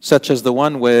 Such as the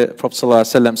one where Prophet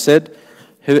ﷺ said,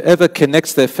 whoever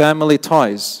connects their family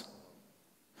ties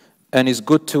and is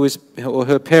good to his or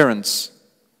her parents,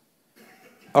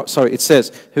 it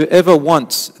says, whoever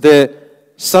wants their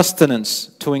sustenance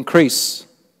to increase,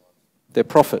 their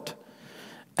profit,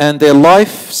 and their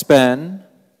lifespan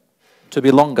to be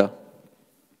longer,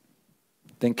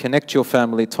 then connect your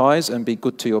family ties and be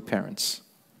good to your parents.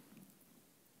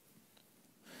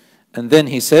 And then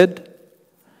he said,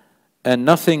 and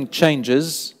nothing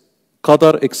changes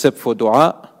qadar except for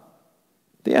dua.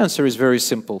 The answer is very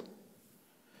simple.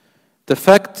 The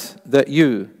fact that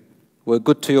you were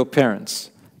good to your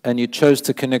parents and you chose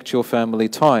to connect your family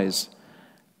ties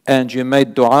and you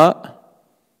made dua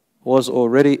was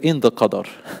already in the qadar.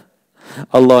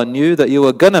 Allah knew that you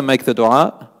were going to make the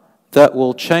dua that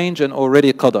will change an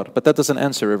already qadar. But that doesn't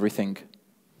answer everything.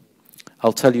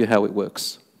 I'll tell you how it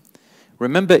works.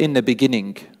 Remember in the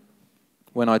beginning,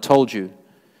 when I told you,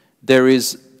 there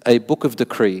is a book of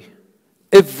decree.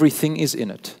 Everything is in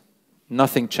it.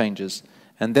 Nothing changes.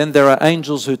 And then there are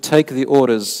angels who take the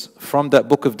orders from that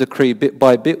book of decree bit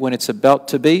by bit when it's about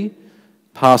to be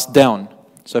passed down.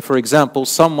 So for example,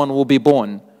 someone will be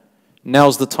born.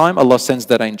 Now's the time, Allah sends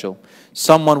that angel.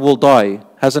 Someone will die.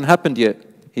 Hasn't happened yet.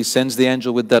 He sends the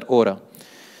angel with that order.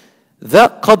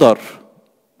 That qadar,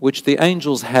 which the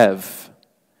angels have,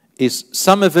 is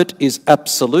some of it is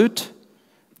absolute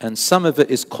and some of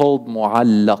it is called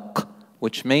mu'allaq,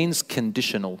 which means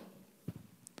conditional.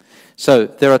 So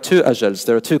there are 2 ajals,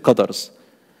 there are 2 qadars.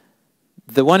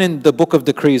 The one in the book of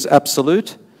decree is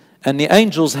absolute, and the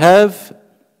angels have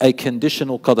a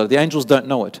conditional qadar. The angels don't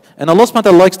know it. And Allah subhanahu wa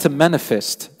ta'ala likes to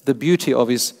manifest the beauty of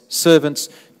His servants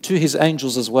to His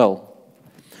angels as well.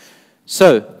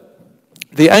 So,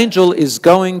 the angel is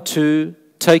going to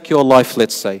take your life,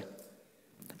 let's say,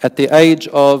 at the age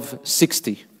of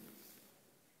 60.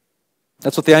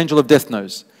 That's what the angel of death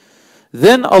knows.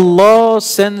 Then Allah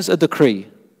sends a decree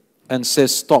and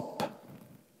says, stop.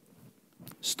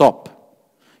 Stop.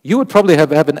 You would probably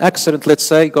have an accident, let's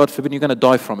say, God forbid, you're going to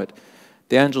die from it.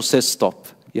 The angel says, stop.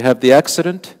 You have the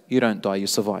accident, you don't die, you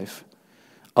survive.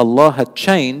 Allah had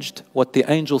changed what the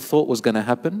angel thought was going to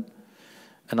happen.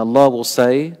 And Allah will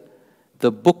say,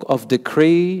 the book of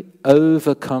decree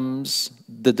overcomes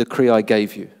the decree I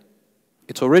gave you.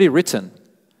 It's already written,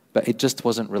 but it just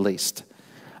wasn't released.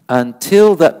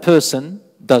 Until that person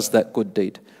does that good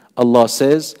deed. Allah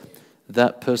says,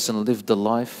 that person lived a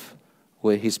life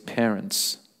where his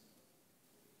parents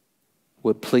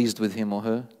were pleased with him or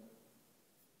her,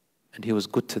 and he was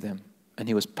good to them, and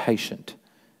he was patient.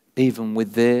 Even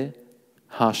with their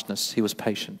harshness, he was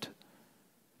patient.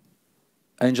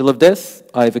 Angel of death,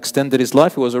 I have extended his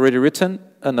life. It was already written,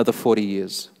 another 40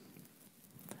 years.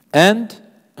 And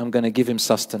I'm going to give him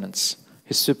sustenance.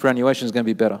 His superannuation is going to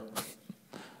be better.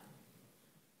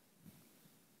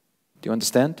 Do you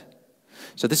understand?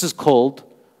 So this is called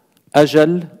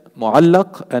ajal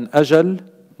mu'allaq and ajal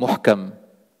muhkam,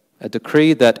 a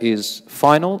decree that is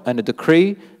final, and a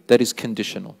decree that is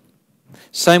conditional.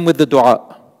 Same with the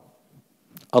dua.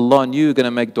 Allah knew you're going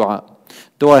to make dua.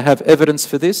 Do I have evidence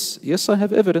for this? Yes, I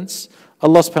have evidence.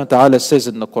 Allah subhanahu wa ta'ala says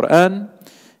in the Quran,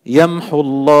 يَمْحُ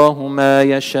اللَّهُ مَا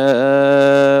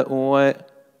يَشَاءُ.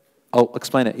 I'll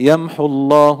explain it. يَمْحُ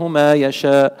اللَّهُ مَا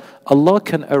يَشَاءُ. Allah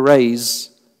can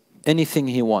erase anything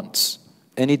He wants,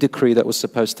 any decree that was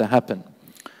supposed to happen.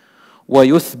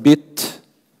 وَيُثْبِتْ.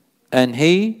 And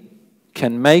He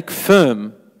can make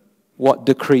firm what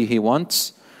decree He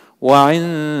wants.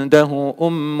 وَعِنْدَهُ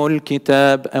أُمُّ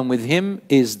الْكِتَابِ. And with Him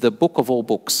is the book of all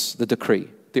books, the decree,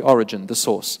 the origin, the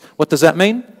source. What does that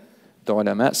mean? The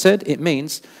ulama said it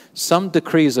means some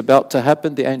decree is about to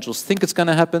happen, the angels think it's going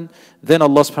to happen, then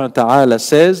Allah subhanahu wa ta'ala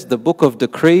says, the book of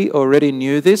decree already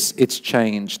knew this, it's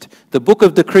changed. The book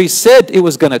of decree said it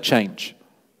was going to change.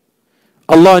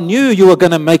 Allah knew you were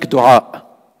going to make dua.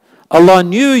 Allah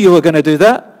knew you were going to do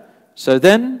that, so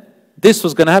then this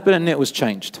was going to happen and it was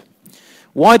changed.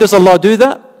 Why does Allah do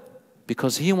that?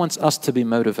 Because He wants us to be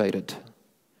motivated.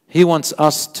 He wants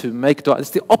us to make dua. It's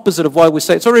the opposite of why we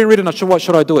say, it's already written, why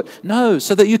should I do it? No,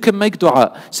 so that you can make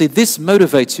dua. See, this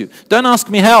motivates you. Don't ask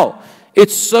me how.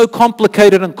 It's so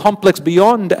complicated and complex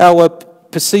beyond our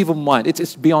perceivable mind.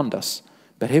 It's beyond us.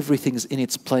 But everything's in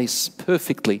its place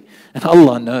perfectly. And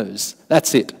Allah knows.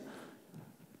 That's it.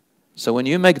 So when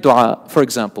you make dua, for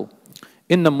example,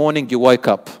 in the morning you wake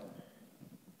up.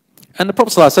 And the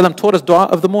Prophet ﷺ taught us dua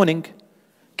of the morning.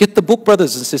 Get the book,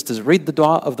 brothers and sisters. Read the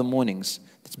dua of the mornings.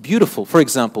 It's beautiful. For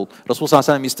example, Rasulullah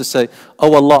ﷺ used to say,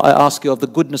 "Oh Allah, I ask you of the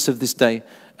goodness of this day,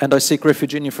 and I seek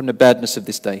refuge in you from the badness of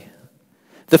this day."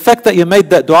 The fact that you made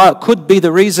that dua could be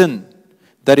the reason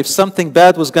that if something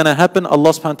bad was going to happen, Allah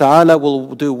subhanahu wa ta'ala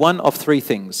will do one of three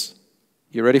things.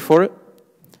 You ready for it?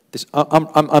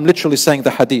 I'm literally saying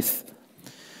the hadith,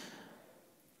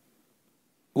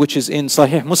 which is in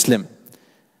Sahih Muslim.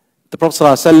 The Prophet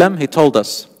ﷺ, he told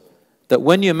us that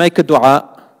when you make a dua,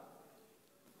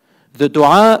 the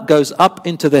dua goes up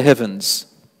into the heavens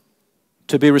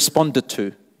to be responded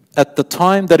to at the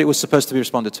time that it was supposed to be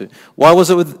responded to. Why was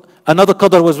it with another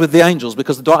qadr was with the angels?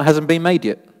 Because the dua hasn't been made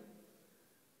yet.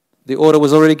 The order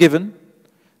was already given.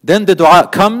 Then the dua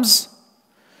comes.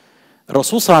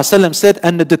 Rasul ﷺ said,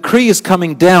 and the decree is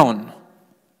coming down.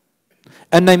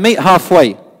 And they meet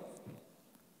halfway.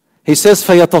 He says,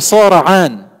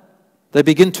 فَيَتَصَارَعَانِ. They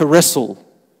begin to wrestle.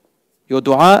 Your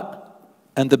dua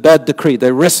and the bad decree, they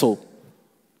wrestle.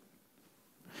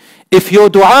 If your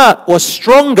dua was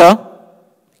stronger,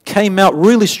 came out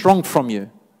really strong from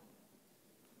you,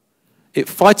 it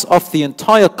fights off the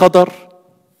entire qadr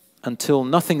until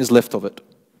nothing is left of it.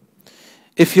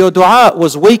 If your dua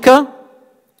was weaker,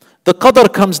 the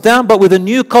qadr comes down, but with a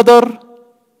new qadr,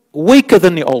 weaker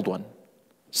than the old one.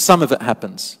 Some of it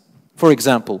happens. For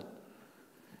example,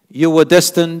 you were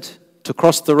destined to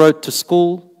cross the road to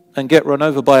school and get run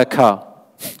over by a car.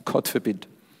 God forbid.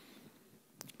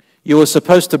 You were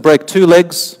supposed to break 2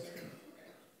 legs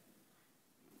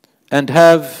and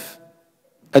have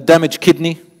a damaged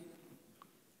kidney.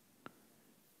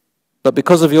 But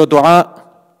because of your dua,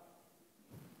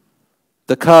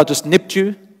 the car just nipped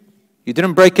you. You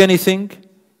didn't break anything.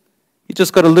 You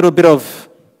just got a little bit of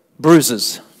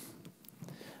bruises.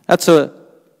 That's a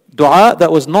dua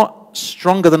that was not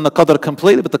stronger than the qadr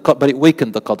completely, but it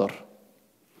weakened the qadr.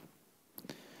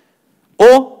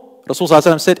 Or,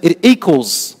 Rasulullah said, it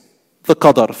equals the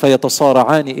qadr.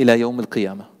 فَيَتَصَارَعَانِ إِلَى يَوْمِ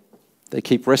الْقِيَامَةِ. They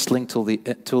keep wrestling till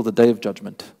the day of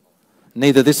judgment.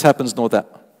 Neither this happens nor that.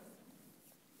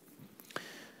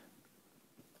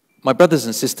 My brothers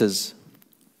and sisters,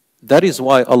 that is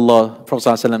why Allah, Prophet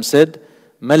ﷺ said,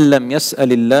 مَنْ لَمْ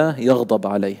يَسْأَلِ اللَّهِ يَغْضَبْ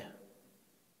عَلَيْهِ.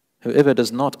 Whoever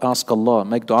does not ask Allah,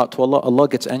 make dua to Allah, Allah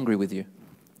gets angry with you.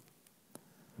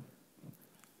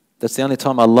 That's the only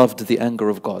time I loved the anger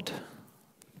of God.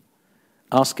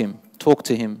 Ask Him, talk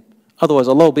to Him. Otherwise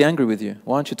Allah will be angry with you.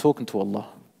 Why aren't you talking to Allah?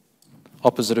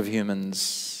 Opposite of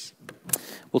humans.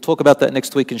 We'll talk about that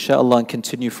next week inshallah and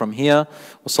continue from here.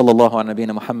 وصلى الله على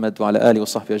نبينا محمد وعلى آله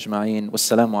وصحبه أجمعين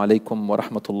والسلام عليكم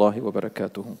ورحمة الله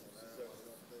وبركاته.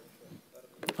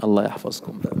 الله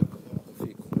يحفظكم.